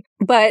entirely.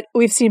 But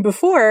we've seen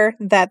before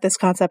that this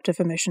concept of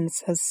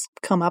emotions has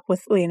come up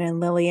with Lena and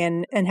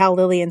Lillian, and how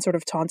Lillian sort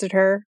of taunted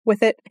her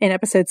with it. In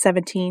episode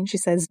 17, she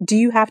says, "Do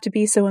you have to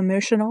be so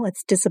emotional?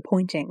 It's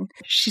disappointing."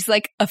 She's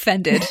like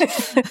offended.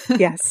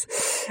 Yes.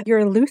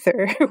 "You're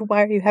Luther.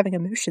 Why are you having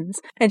emotions?"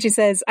 And she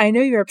says, "I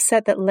know you're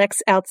upset that Lex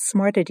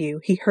outsmarted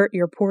you. He hurt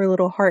your poor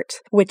little heart."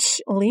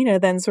 Which Lena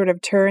then sort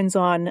of turns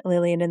on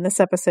Lillian in this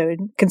episode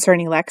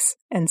concerning Lex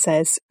and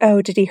says,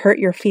 "Oh, did he hurt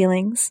your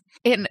feelings?"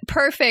 In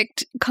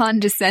perfect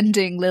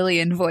condescending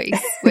Lillian voice,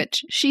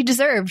 which she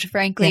deserved,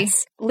 frankly.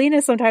 Yes.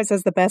 Lena sometimes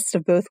has the best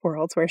of both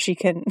worlds, where she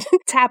can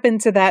tap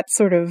into that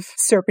sort of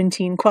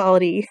serpentine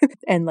quality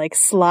and like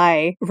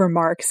sly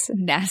remarks.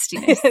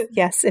 Nastiness.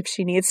 Yes, if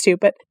she needs to,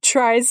 but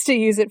tries to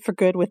use it for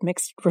good with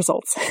mixed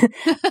results.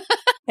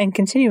 And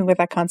continuing with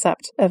that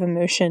concept of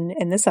emotion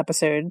in this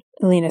episode,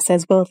 Lena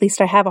says, "Well, at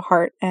least I have a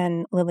heart."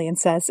 And Lillian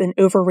says, "An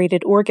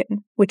overrated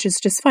organ," which is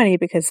just funny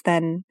because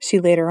then she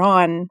later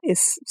on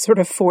is sort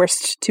of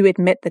forced to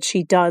admit that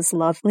she does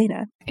love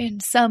Lena. In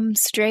some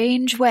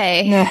strange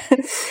way.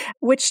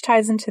 Which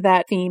ties into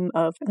that theme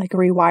of like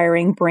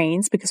rewiring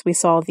brains, because we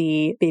saw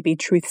the baby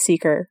truth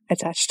seeker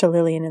attached to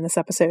Lillian in this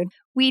episode.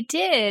 We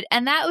did.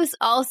 And that was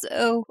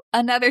also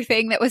another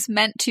thing that was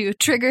meant to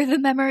trigger the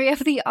memory of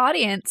the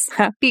audience.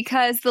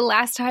 Because the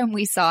last time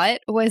we saw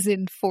it was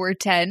in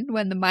 410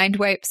 when the Mind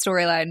Wipe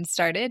storyline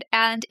started.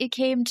 And it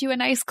came to a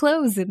nice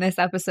close in this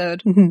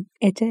episode.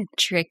 It did.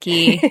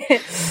 Tricky.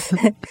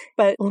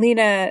 But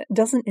Lena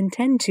doesn't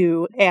intend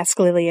to ask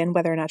Lillian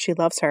whether or not she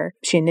loves her.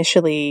 She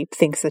initially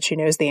thinks that she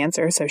knows the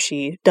answer, so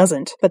she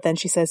doesn't. But then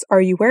she says, "Are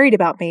you worried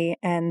about me?"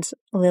 And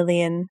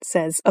Lillian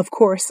says, "Of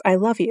course, I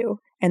love you."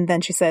 And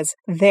then she says,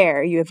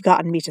 "There, you have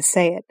gotten me to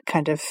say it,"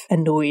 kind of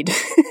annoyed.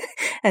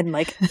 and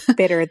like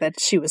bitter that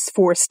she was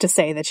forced to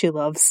say that she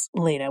loves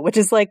Lena, which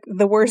is like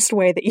the worst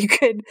way that you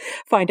could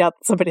find out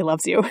that somebody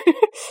loves you,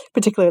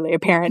 particularly a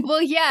parent.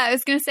 Well, yeah, I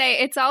was going to say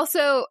it's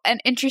also an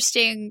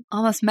interesting,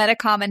 almost meta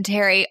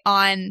commentary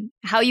on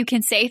how you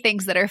can say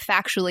things that are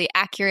factually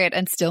accurate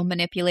and still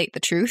manipulate the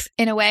truth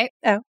in a way.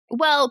 Oh.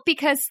 Well,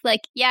 because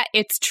like, yeah,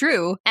 it's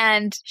true.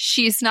 And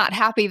she's not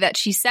happy that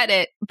she said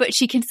it, but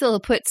she can still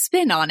put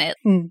spin on it.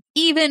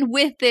 Even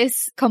with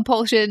this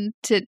compulsion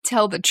to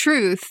tell the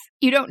truth,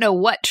 you don't know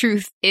what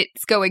truth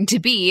it's going to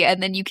be.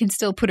 And then you can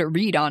still put a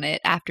read on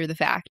it after the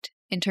fact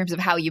in terms of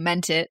how you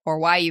meant it or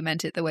why you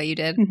meant it the way you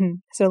did.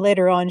 So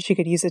later on, she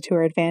could use it to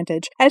her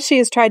advantage, as she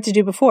has tried to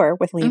do before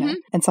with Lena,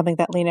 and something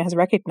that Lena has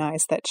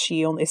recognized, that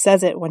she only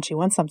says it when she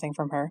wants something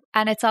from her.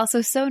 And it's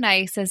also so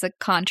nice as a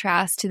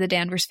contrast to the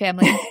Danvers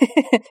family.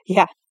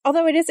 Yeah.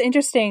 Although it is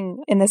interesting,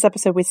 in this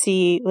episode, we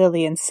see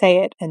Lillian say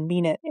it and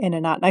mean it in a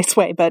not nice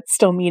way, but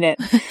still mean it.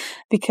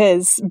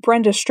 Because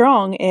Brenda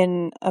Strong,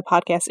 in a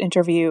podcast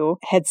interview,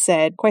 had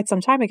said quite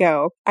some time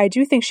ago, I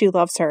do think she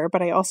loves her,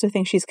 but I also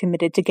think she's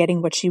committed to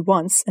getting what she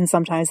wants, and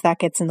sometimes that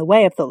gets in the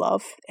way of the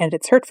love, and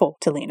it's hurtful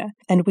to Lena.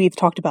 And we've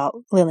talked about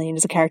Lillian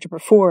as a character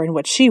before and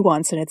what she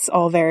wants, and it's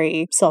all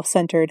very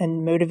self-centered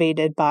and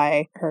motivated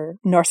by her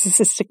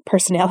narcissistic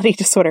personality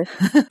disorder,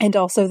 and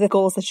also the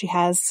goals that she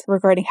has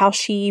regarding how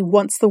she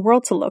wants the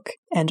world to look,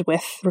 and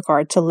with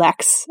regard to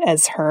Lex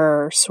as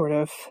her sort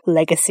of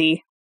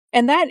legacy.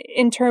 And that,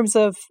 in terms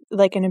of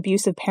like an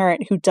abusive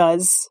parent who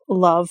does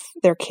love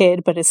their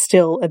kid but is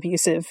still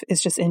abusive,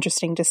 is just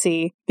interesting to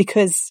see,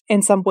 because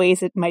in some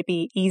ways it might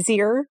be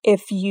easier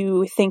if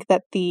you think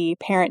that the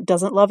parent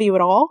doesn't love you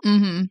at all,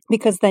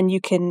 because then you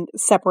can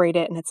separate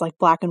it and it's like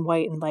black and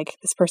white, and like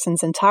this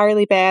person's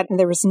entirely bad and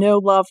there was no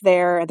love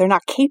there, they're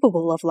not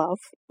capable of love.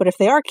 But if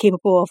they are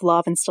capable of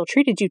love and still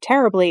treated you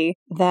terribly,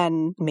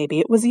 then maybe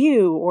it was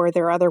you, or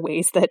there are other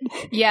ways that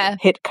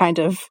it kind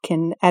of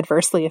can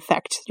adversely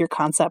affect your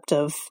concept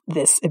of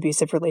this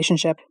abusive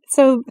relationship.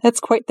 So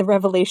that's quite the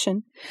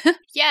revelation.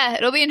 Yeah,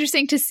 it'll be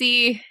interesting to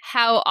see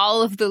how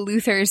all of the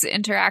Luthers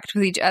interact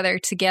with each other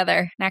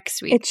together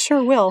next week. It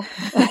sure will.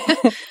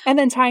 And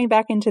then tying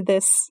back into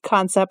this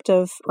concept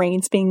of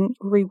brains being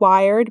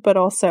rewired, but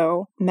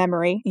also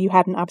memory, you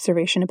had an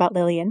observation about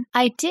Lillian.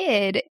 I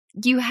did.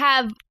 You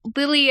have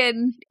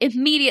Lillian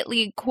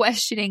immediately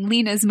questioning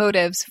Lena's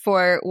motives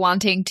for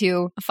wanting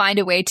to find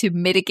a way to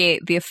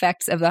mitigate the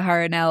effects of the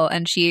Harrenhal,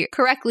 and she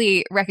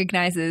correctly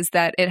recognizes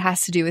that it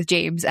has to do with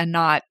James and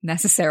not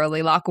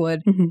necessarily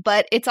Lockwood.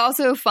 But it's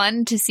also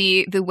fun to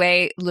see the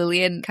way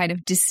Lillian kind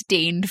of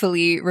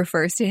disdainfully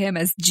refers to him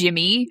as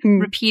Jimmy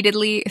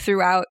repeatedly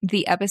throughout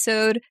the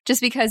episode, just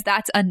because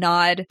that's a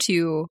nod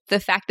to the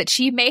fact that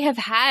she may have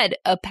had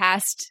a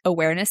past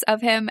awareness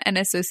of him and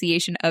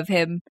association of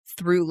him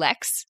through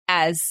Lex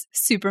as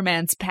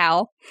Superman's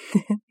pal.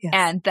 Yes.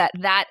 And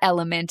that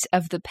element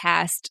of the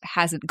past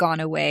hasn't gone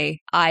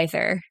away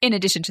either, in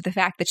addition to the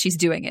fact that she's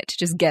doing it to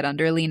just get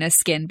under Lena's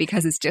skin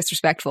because it's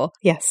disrespectful.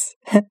 Yes.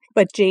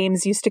 But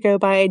James used to go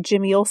by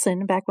Jimmy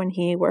Olsen back when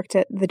he worked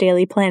at the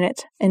Daily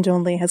Planet, and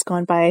only has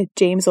gone by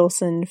James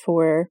Olsen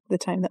for the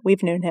time that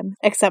we've known him,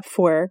 except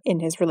for in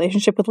his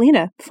relationship with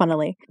Lena,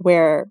 funnily,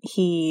 where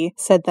he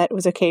said that it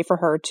was okay for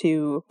her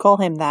to call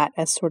him that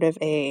as sort of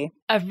a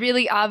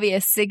really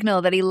obvious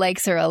signal that he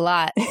likes her a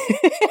lot.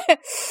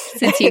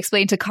 Since he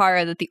explained to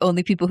Kara that the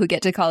only people who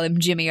get to call him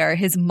Jimmy are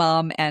his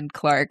mom and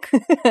Clark.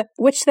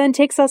 Which then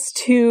takes us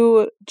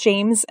to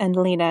James and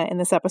Lena in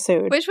this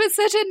episode. Which was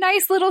such a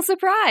nice little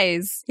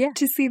surprise. Yeah.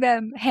 To see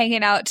them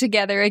hanging out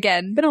together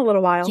again. Been a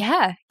little while.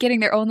 Yeah. Getting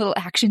their own little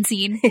action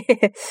scene.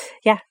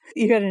 Yeah.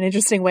 You had an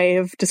interesting way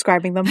of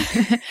describing them.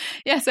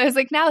 Yeah, so I was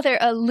like, now they're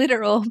a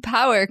literal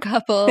power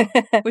couple,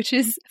 which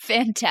is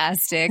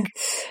fantastic.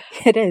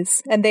 It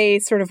is. And they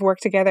sort of work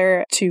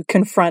together to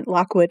confront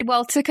Lockwood.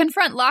 Well, to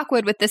confront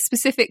Lockwood with the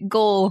specific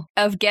goal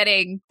of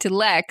getting to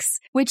Lex,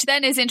 which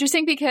then is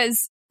interesting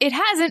because it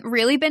hasn't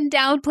really been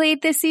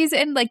downplayed this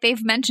season. Like,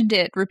 they've mentioned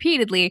it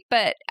repeatedly,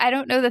 but I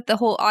don't know that the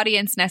whole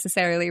audience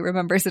necessarily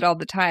remembers it all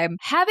the time.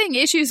 Having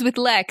issues with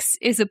Lex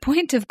is a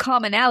point of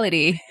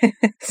commonality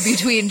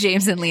between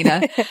James and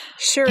Lena.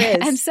 Sure is.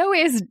 And so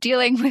is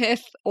dealing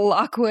with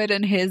Lockwood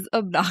and his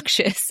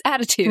obnoxious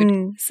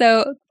attitude.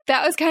 So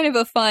that was kind of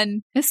a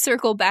fun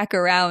circle back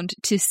around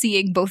to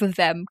seeing both of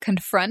them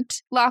confront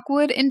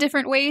Lockwood in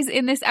different ways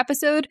in this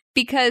episode,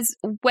 because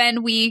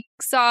when we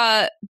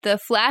saw the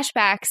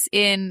flashbacks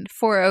in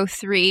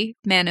 403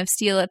 Man of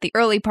Steel at the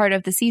early part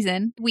of the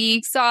season,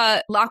 we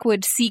saw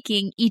Lockwood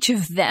seeking each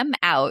of them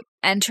out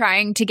and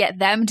trying to get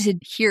them to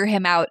hear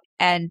him out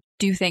and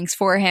do things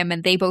for him,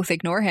 and they both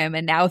ignore him,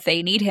 and now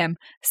they need him.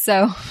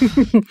 So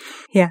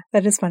yeah,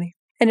 that is funny.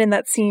 And in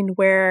that scene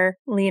where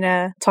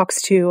Lena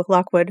talks to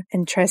Lockwood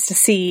and tries to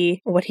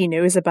see what he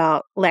knows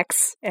about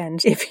Lex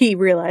and if he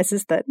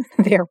realizes that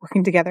they are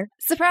working together.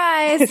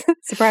 Surprise!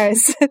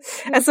 Surprise!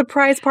 A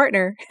surprise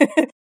partner.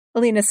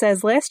 Alina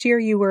says, last year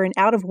you were an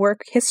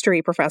out-of-work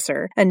history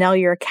professor, and now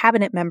you're a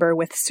cabinet member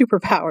with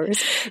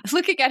superpowers.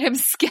 Looking at him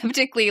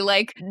skeptically,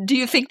 like, do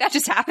you think that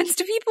just happens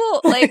to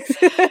people? Like,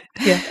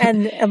 yeah.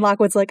 And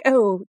Lockwood's like,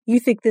 oh, you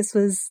think this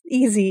was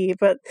easy,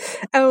 but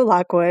oh,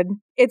 Lockwood.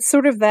 It's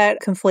sort of that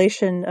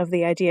conflation of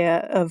the idea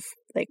of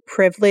like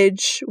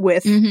privilege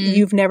with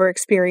you've never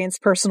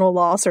experienced personal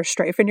loss or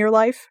strife in your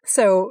life.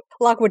 So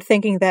Lockwood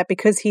thinking that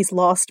because he's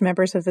lost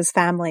members of his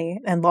family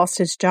and lost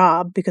his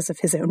job because of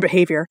his own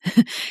behavior.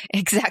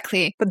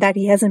 Exactly. But that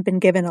he hasn't been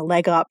given a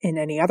leg up in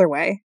any other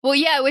way. Well,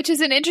 yeah, which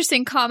is an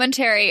interesting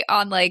commentary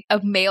on like a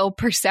male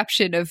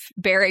perception of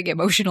bearing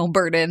emotional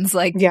burdens.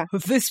 Like,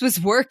 this was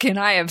work and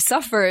I have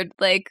suffered.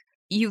 Like,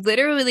 you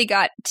literally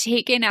got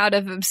taken out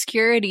of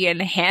obscurity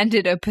and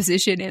handed a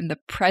position in the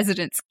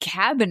president's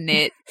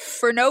cabinet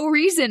for no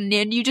reason,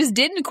 and you just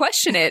didn't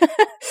question it.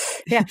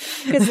 Yeah,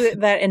 because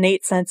that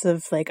innate sense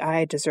of, like,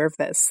 I deserve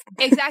this.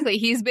 Exactly.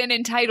 He's been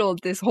entitled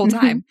this whole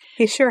time.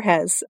 He sure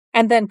has.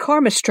 And then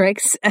karma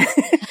strikes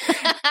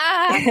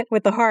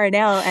with the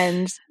Harrenhal,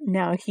 and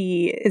now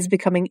he is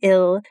becoming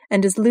ill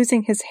and is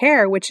losing his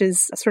hair, which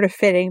is sort of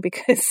fitting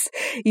because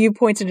you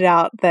pointed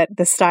out that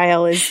the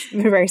style is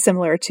very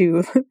similar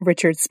to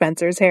Richard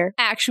Spencer's hair.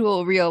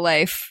 Actual real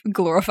life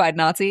glorified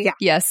Nazi. Yeah.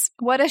 Yes.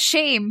 What a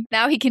shame.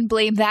 Now he can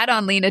blame that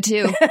on Lena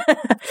too.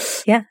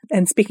 Yeah.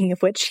 And speaking of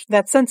which,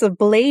 that sense of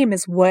blame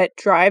is what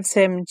drives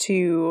him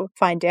to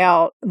find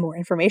out more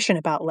information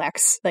about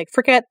Lex. Like,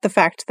 forget the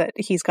fact that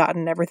he's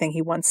gotten everything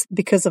he wants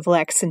because of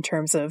Lex in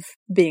terms of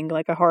being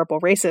like a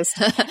horrible racist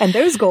and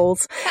those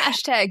goals.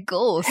 Hashtag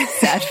goals,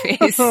 sad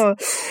face.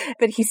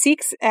 But he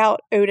seeks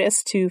out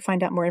Otis to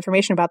find out more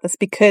information about this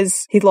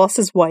because he lost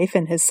his wife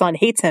and his son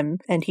hates him,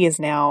 and he is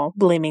now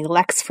blaming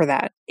Lex for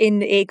that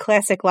in a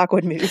classic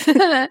Lockwood move.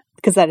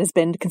 Because that has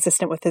been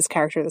consistent with his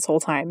character this whole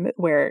time,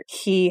 where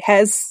he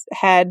has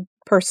had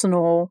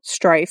personal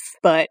strife,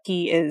 but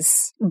he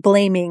is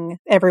blaming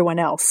everyone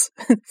else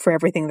for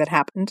everything that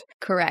happened.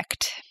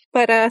 Correct.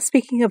 But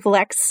speaking of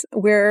Lex,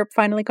 we're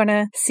finally going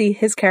to see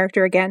his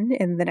character again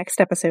in the next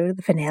episode,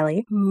 the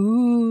finale.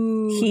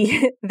 Ooh.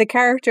 The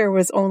character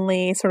was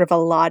only sort of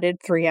allotted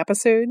 3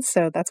 episodes,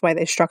 so that's why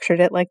they structured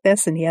it like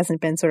this, and he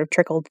hasn't been sort of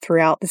trickled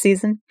throughout the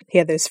season. He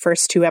had those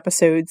first 2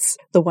 episodes,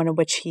 the one in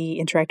which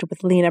he interacted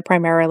with Lena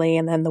primarily,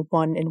 and then the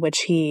one in which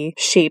he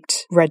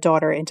shaped Red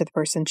Daughter into the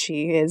person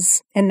she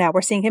is. And now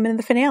we're seeing him in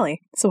the finale,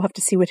 so we'll have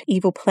to see what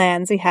evil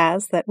plans he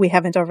has that we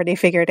haven't already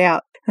figured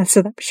out.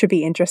 So that should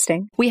be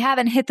interesting. We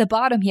haven't hit the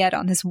bottom yet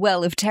on this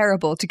well of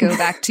terrible, to go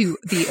back to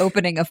the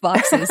opening of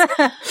boxes.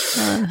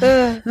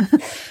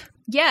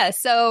 Yeah,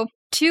 so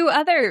 2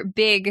 other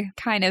big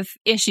kind of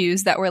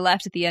issues that were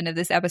left at the end of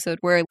this episode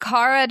were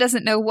Kara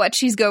doesn't know what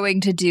she's going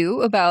to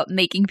do about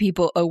making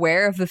people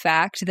aware of the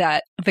fact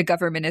that the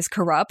government is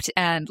corrupt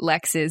and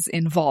Lex is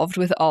involved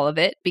with all of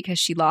it because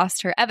she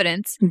lost her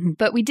evidence.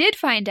 But we did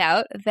find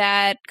out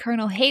that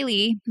Colonel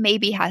Haley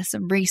maybe has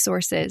some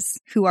resources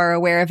who are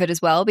aware of it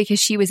as well, because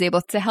she was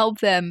able to help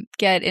them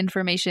get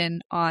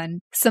information on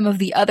some of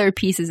the other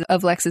pieces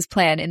of Lex's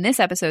plan in this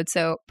episode.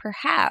 So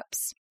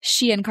perhaps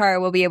she and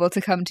Kara will be able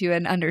to come to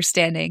an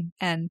understanding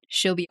and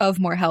she'll be of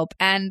more help.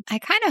 And I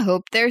kind of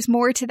hope there's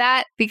more to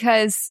that,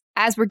 because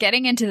as we're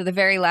getting into the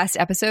very last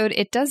episode,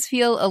 it does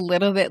feel a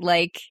little bit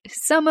like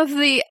some of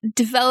the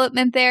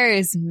development there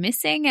is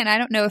missing. And I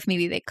don't know if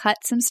maybe they cut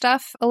some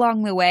stuff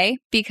along the way,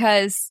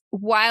 because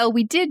while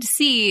we did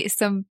see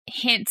some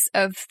hints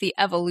of the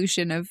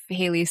evolution of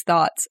Haley's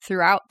thoughts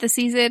throughout the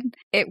season,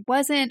 it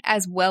wasn't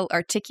as well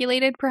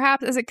articulated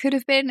perhaps as it could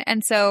have been.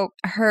 And so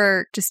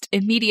her just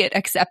immediate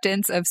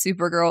acceptance of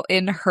Supergirl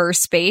in her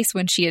space,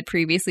 when she had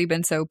previously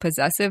been so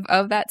possessive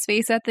of that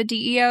space at the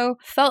DEO,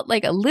 felt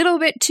like a little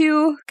bit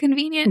too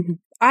convenient.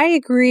 I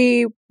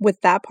agree with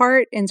that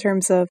part in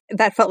terms of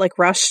that felt like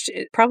rushed,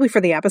 probably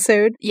for the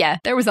episode. Yeah,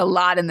 there was a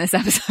lot in this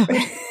episode.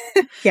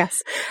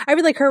 Yes. I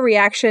would like her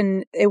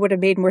reaction. It would have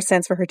made more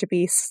sense for her to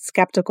be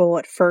skeptical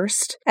at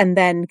first and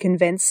then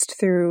convinced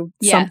through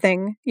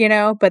something, you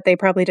know, but they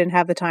probably didn't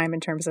have the time in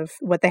terms of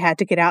what they had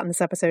to get out in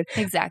this episode.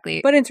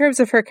 Exactly. But in terms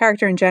of her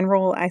character in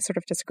general, I sort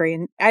of disagree.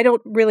 And I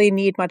don't really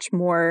need much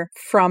more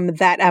from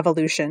that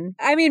evolution.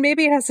 I mean,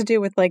 maybe it has to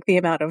do with like the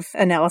amount of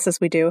analysis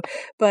we do,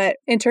 but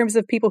in terms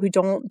of people who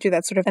don't do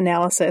that sort of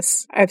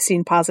analysis, I've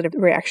seen positive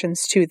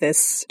reactions to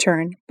this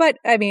turn. But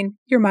I mean,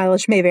 your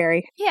mileage may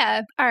vary.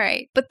 Yeah. All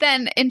right. But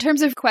then in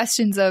terms of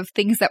questions of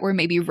things that were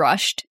maybe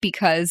rushed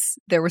because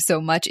there was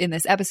so much in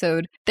this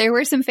episode, there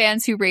were some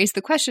fans who raised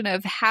the question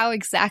of how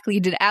exactly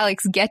did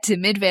Alex get to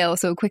Midvale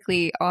so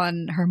quickly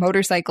on her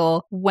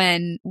motorcycle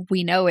when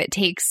we know it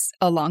takes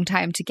a long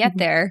time to get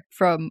there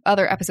from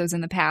other episodes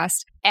in the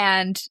past.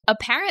 And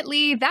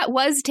apparently that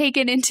was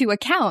taken into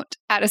account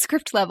at a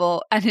script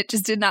level, and it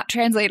just did not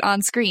translate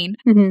on screen.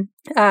 Mm-hmm.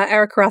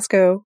 Eric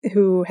Carrasco,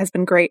 who has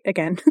been great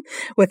again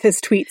with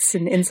his tweets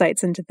and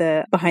insights into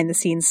the behind the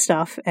scenes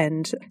stuff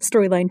and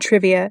storyline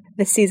trivia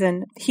this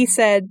season, he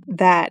said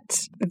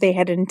that they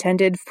had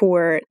intended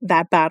for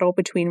that battle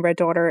between Red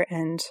Daughter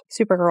and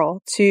Supergirl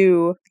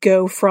to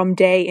go from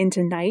day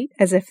into night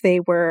as if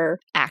they were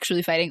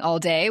actually fighting all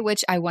day,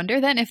 which I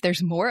wonder then if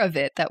there's more of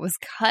it that was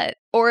cut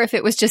or if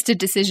it was just a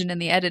decision in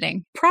the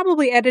editing.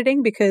 Probably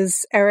editing,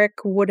 because Eric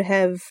would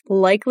have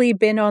likely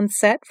been on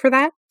set for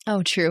that.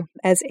 Oh, true.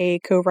 As a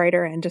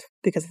co-writer, and just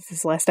because it's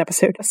his last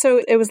episode.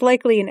 So it was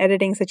likely an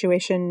editing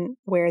situation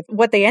where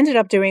what they ended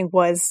up doing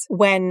was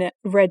when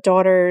Red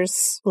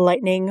Daughter's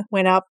lightning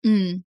went up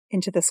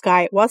into the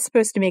sky, it was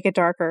supposed to make it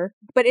darker.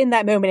 But in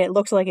that moment, it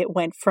looked like it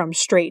went from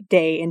straight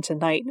day into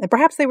night. And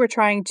perhaps they were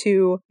trying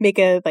to make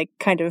a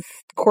kind of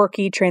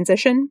quirky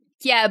transition.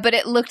 Yeah, but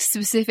it looked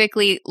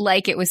specifically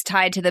like it was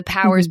tied to the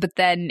powers, but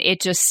then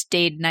it just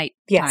stayed night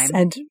Yes,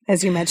 time. and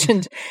as you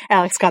mentioned,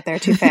 Alex got there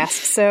too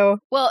fast. So,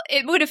 well,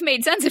 it would have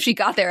made sense if she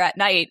got there at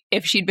night,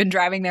 if she'd been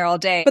driving there all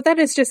day. But that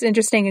is just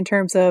interesting in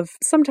terms of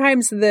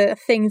sometimes the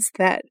things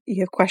that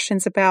you have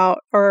questions about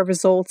are a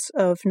result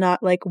of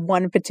not like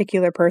one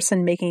particular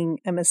person making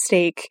a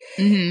mistake,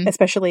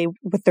 especially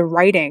with the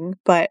writing.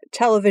 But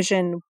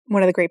television,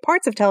 one of the great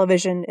parts of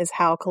television is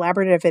how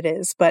collaborative it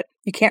is, but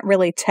you can't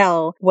really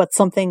tell what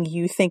something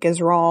you think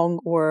is wrong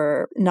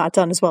or not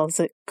done as well as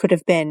it could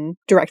have been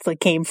directly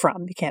came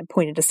from. You can't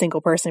point at a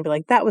single person and be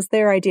like, that was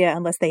their idea,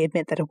 unless they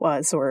admit that it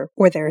was, or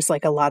there's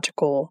like a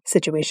logical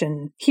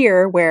situation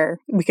here where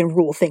we can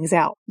rule things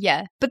out.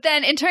 Yeah. But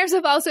then in terms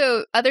of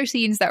also other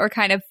scenes that were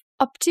kind of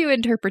up to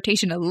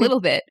interpretation a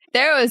little bit,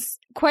 there was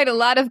quite a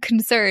lot of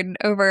concern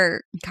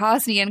over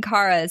Cosney and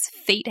Kara's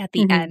fate at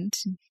the end.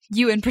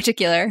 You in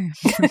particular,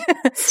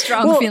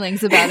 strong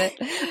feelings about it.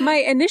 My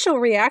initial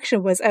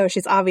reaction was, oh,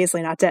 she's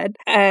obviously not dead.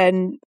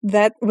 And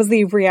that was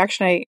the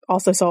reaction I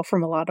also saw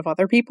from a lot of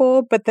other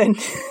people. But then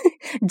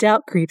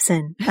doubt creeps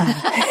in.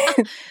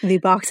 The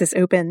box is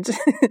opened.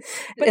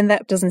 And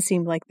that doesn't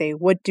seem like they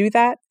would do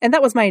that. And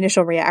that was my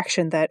initial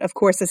reaction, that, of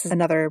course, this is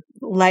another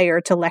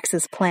layer to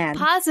Lex's plan.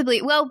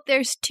 Possibly. Well,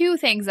 there's two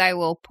things I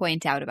will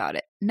point out about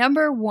it.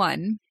 Number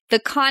one, the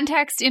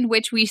context in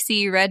which we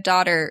see Red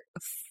Daughter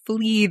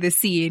flee the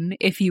scene,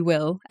 if you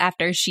will,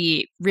 after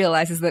she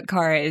realizes that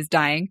Kara is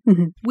dying.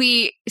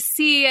 We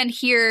see and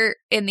hear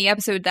in the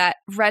episode that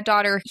Red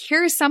Daughter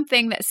hears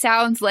something that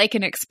sounds like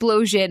an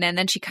explosion, and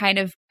then she kind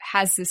of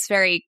has this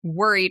very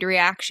worried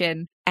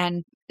reaction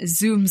and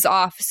zooms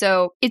off.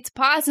 So it's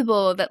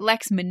possible that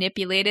Lex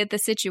manipulated the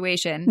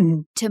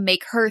situation to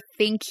make her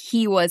think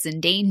he was in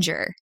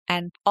danger.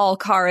 And all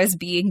Kara's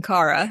being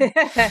Kara.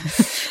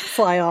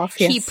 Fly off,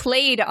 yes. He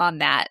played on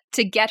that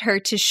to get her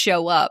to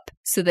show up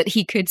so that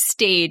he could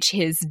stage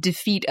his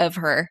defeat of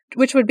her.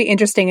 Which would be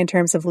interesting in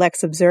terms of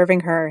Lex observing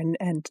her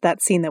and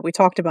that scene that we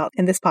talked about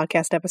in this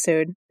podcast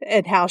episode,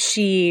 and how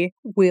she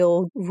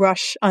will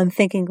rush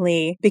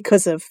unthinkingly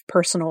because of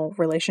personal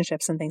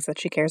relationships and things that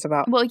she cares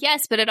about. Well,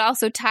 yes, but it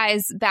also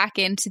ties back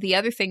into the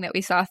other thing that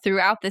we saw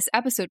throughout this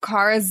episode.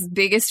 Kara's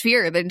biggest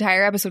fear the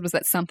entire episode was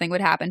that something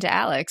would happen to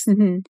Alex.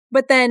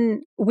 But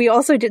then we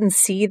also didn't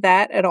see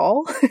that at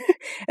all.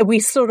 We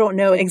still don't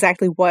know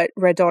exactly what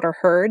Red Daughter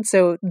heard.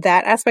 So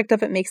that aspect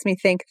of it makes me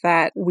think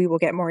that we will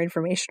get more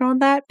information on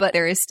that. But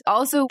there is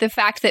also the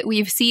fact that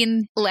we've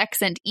seen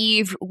Lex and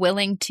Eve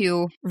willing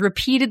to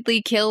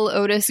repeatedly kill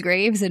Otis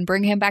Graves and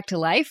bring him back to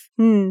life.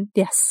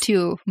 Yes.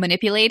 To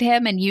manipulate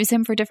him and use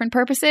him for different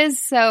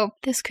purposes. So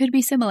this could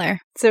be similar.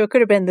 So it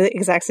could have been the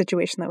exact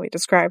situation that we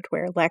described,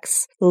 where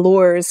Lex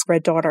lures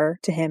Red Daughter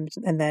to him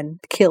and then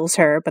kills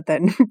her, but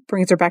then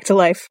brings her back to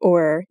life,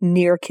 or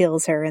near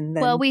kills her. And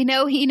then, well, we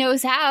know he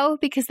knows how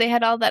because they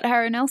had all that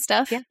Harunel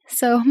stuff. Yeah.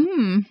 So,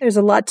 there's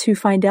a lot to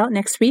find out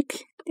next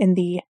week in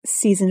the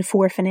season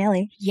 4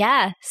 finale.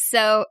 Yeah.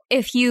 So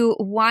if you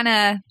want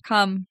to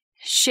come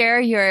share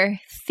your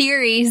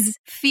theories,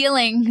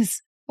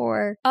 feelings,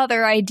 or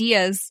other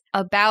ideas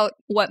about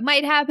what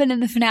might happen in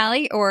the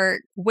finale, or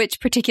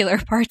which particular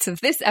parts of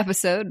this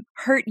episode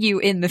hurt you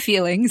in the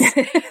feelings,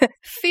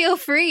 feel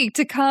free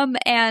to come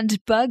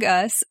and bug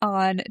us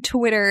on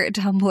Twitter,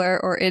 Tumblr,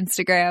 or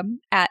Instagram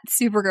at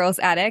Supergirls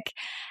Attic.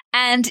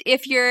 And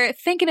if you're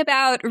thinking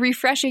about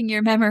refreshing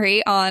your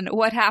memory on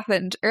what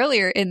happened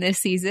earlier in this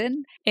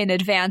season in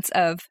advance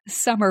of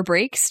summer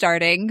break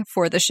starting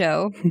for the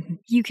show,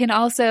 you can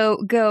also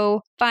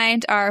go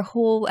find our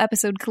whole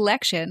episode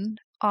collection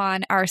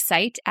on our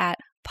site at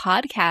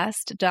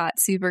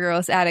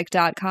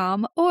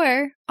podcast.supergirlsaddict.com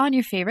or on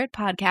your favorite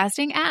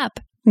podcasting app.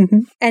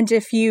 And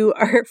if you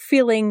are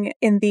feeling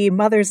in the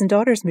mothers and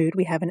daughters mood,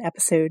 we have an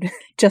episode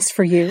just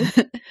for you.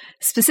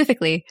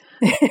 Specifically.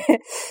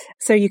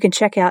 So you can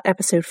check out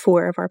episode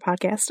 4 of our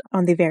podcast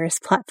on the various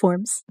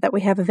platforms that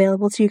we have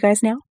available to you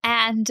guys now.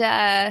 And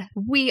And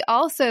we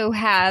also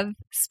have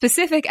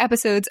specific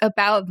episodes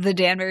about the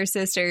Danvers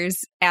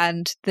sisters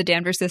and the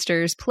Danvers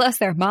sisters plus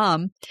their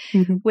mom,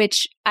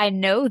 which I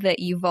know that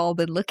you've all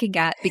been looking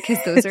at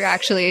because those are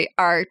actually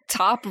our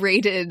top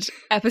rated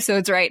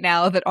episodes right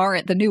now that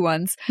aren't the new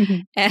ones.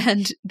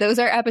 And those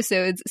are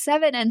episodes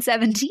 7 and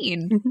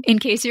 17, in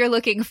case you're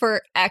looking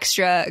for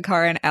extra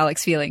Kara and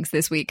Alex feelings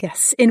this week.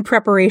 Yes, in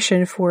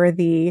preparation for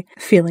the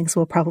feelings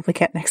we'll probably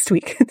get next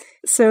week.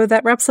 So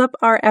that wraps up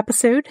our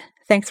episode.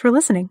 Thanks for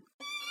listening.